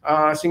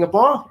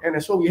 Singapore. And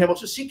as well, we have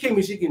also CK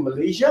Music in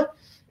Malaysia.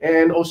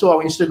 And also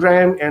our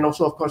Instagram. And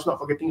also, of course, not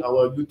forgetting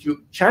our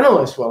YouTube channel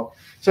as well.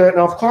 So, and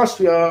of course,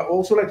 we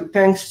also like to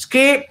thank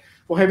Scape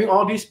for having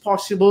all this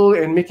possible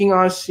and making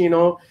us,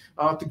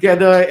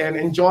 together and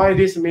enjoy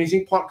this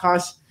amazing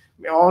podcast,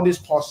 all this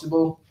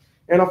possible.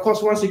 And of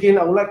course, once again,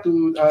 I would like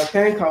to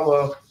thank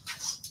our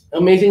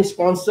amazing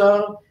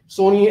sponsor,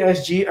 Sony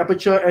SG,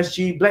 Aperture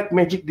SG,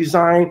 Blackmagic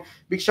Design.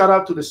 Big shout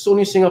out to the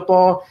Sony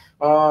Singapore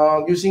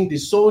using the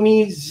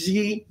Sony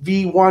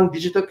ZV-1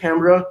 digital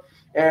camera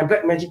and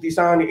Blackmagic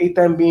Design, the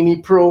A10 Mini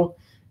Pro.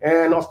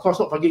 And of course,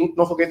 not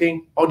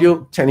forgetting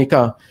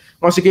Audio-Technica.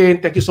 Once again,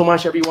 thank you so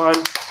much, everyone.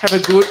 Have a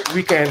good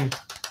weekend.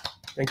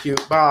 Thank you.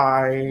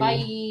 Bye.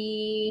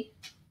 Bye.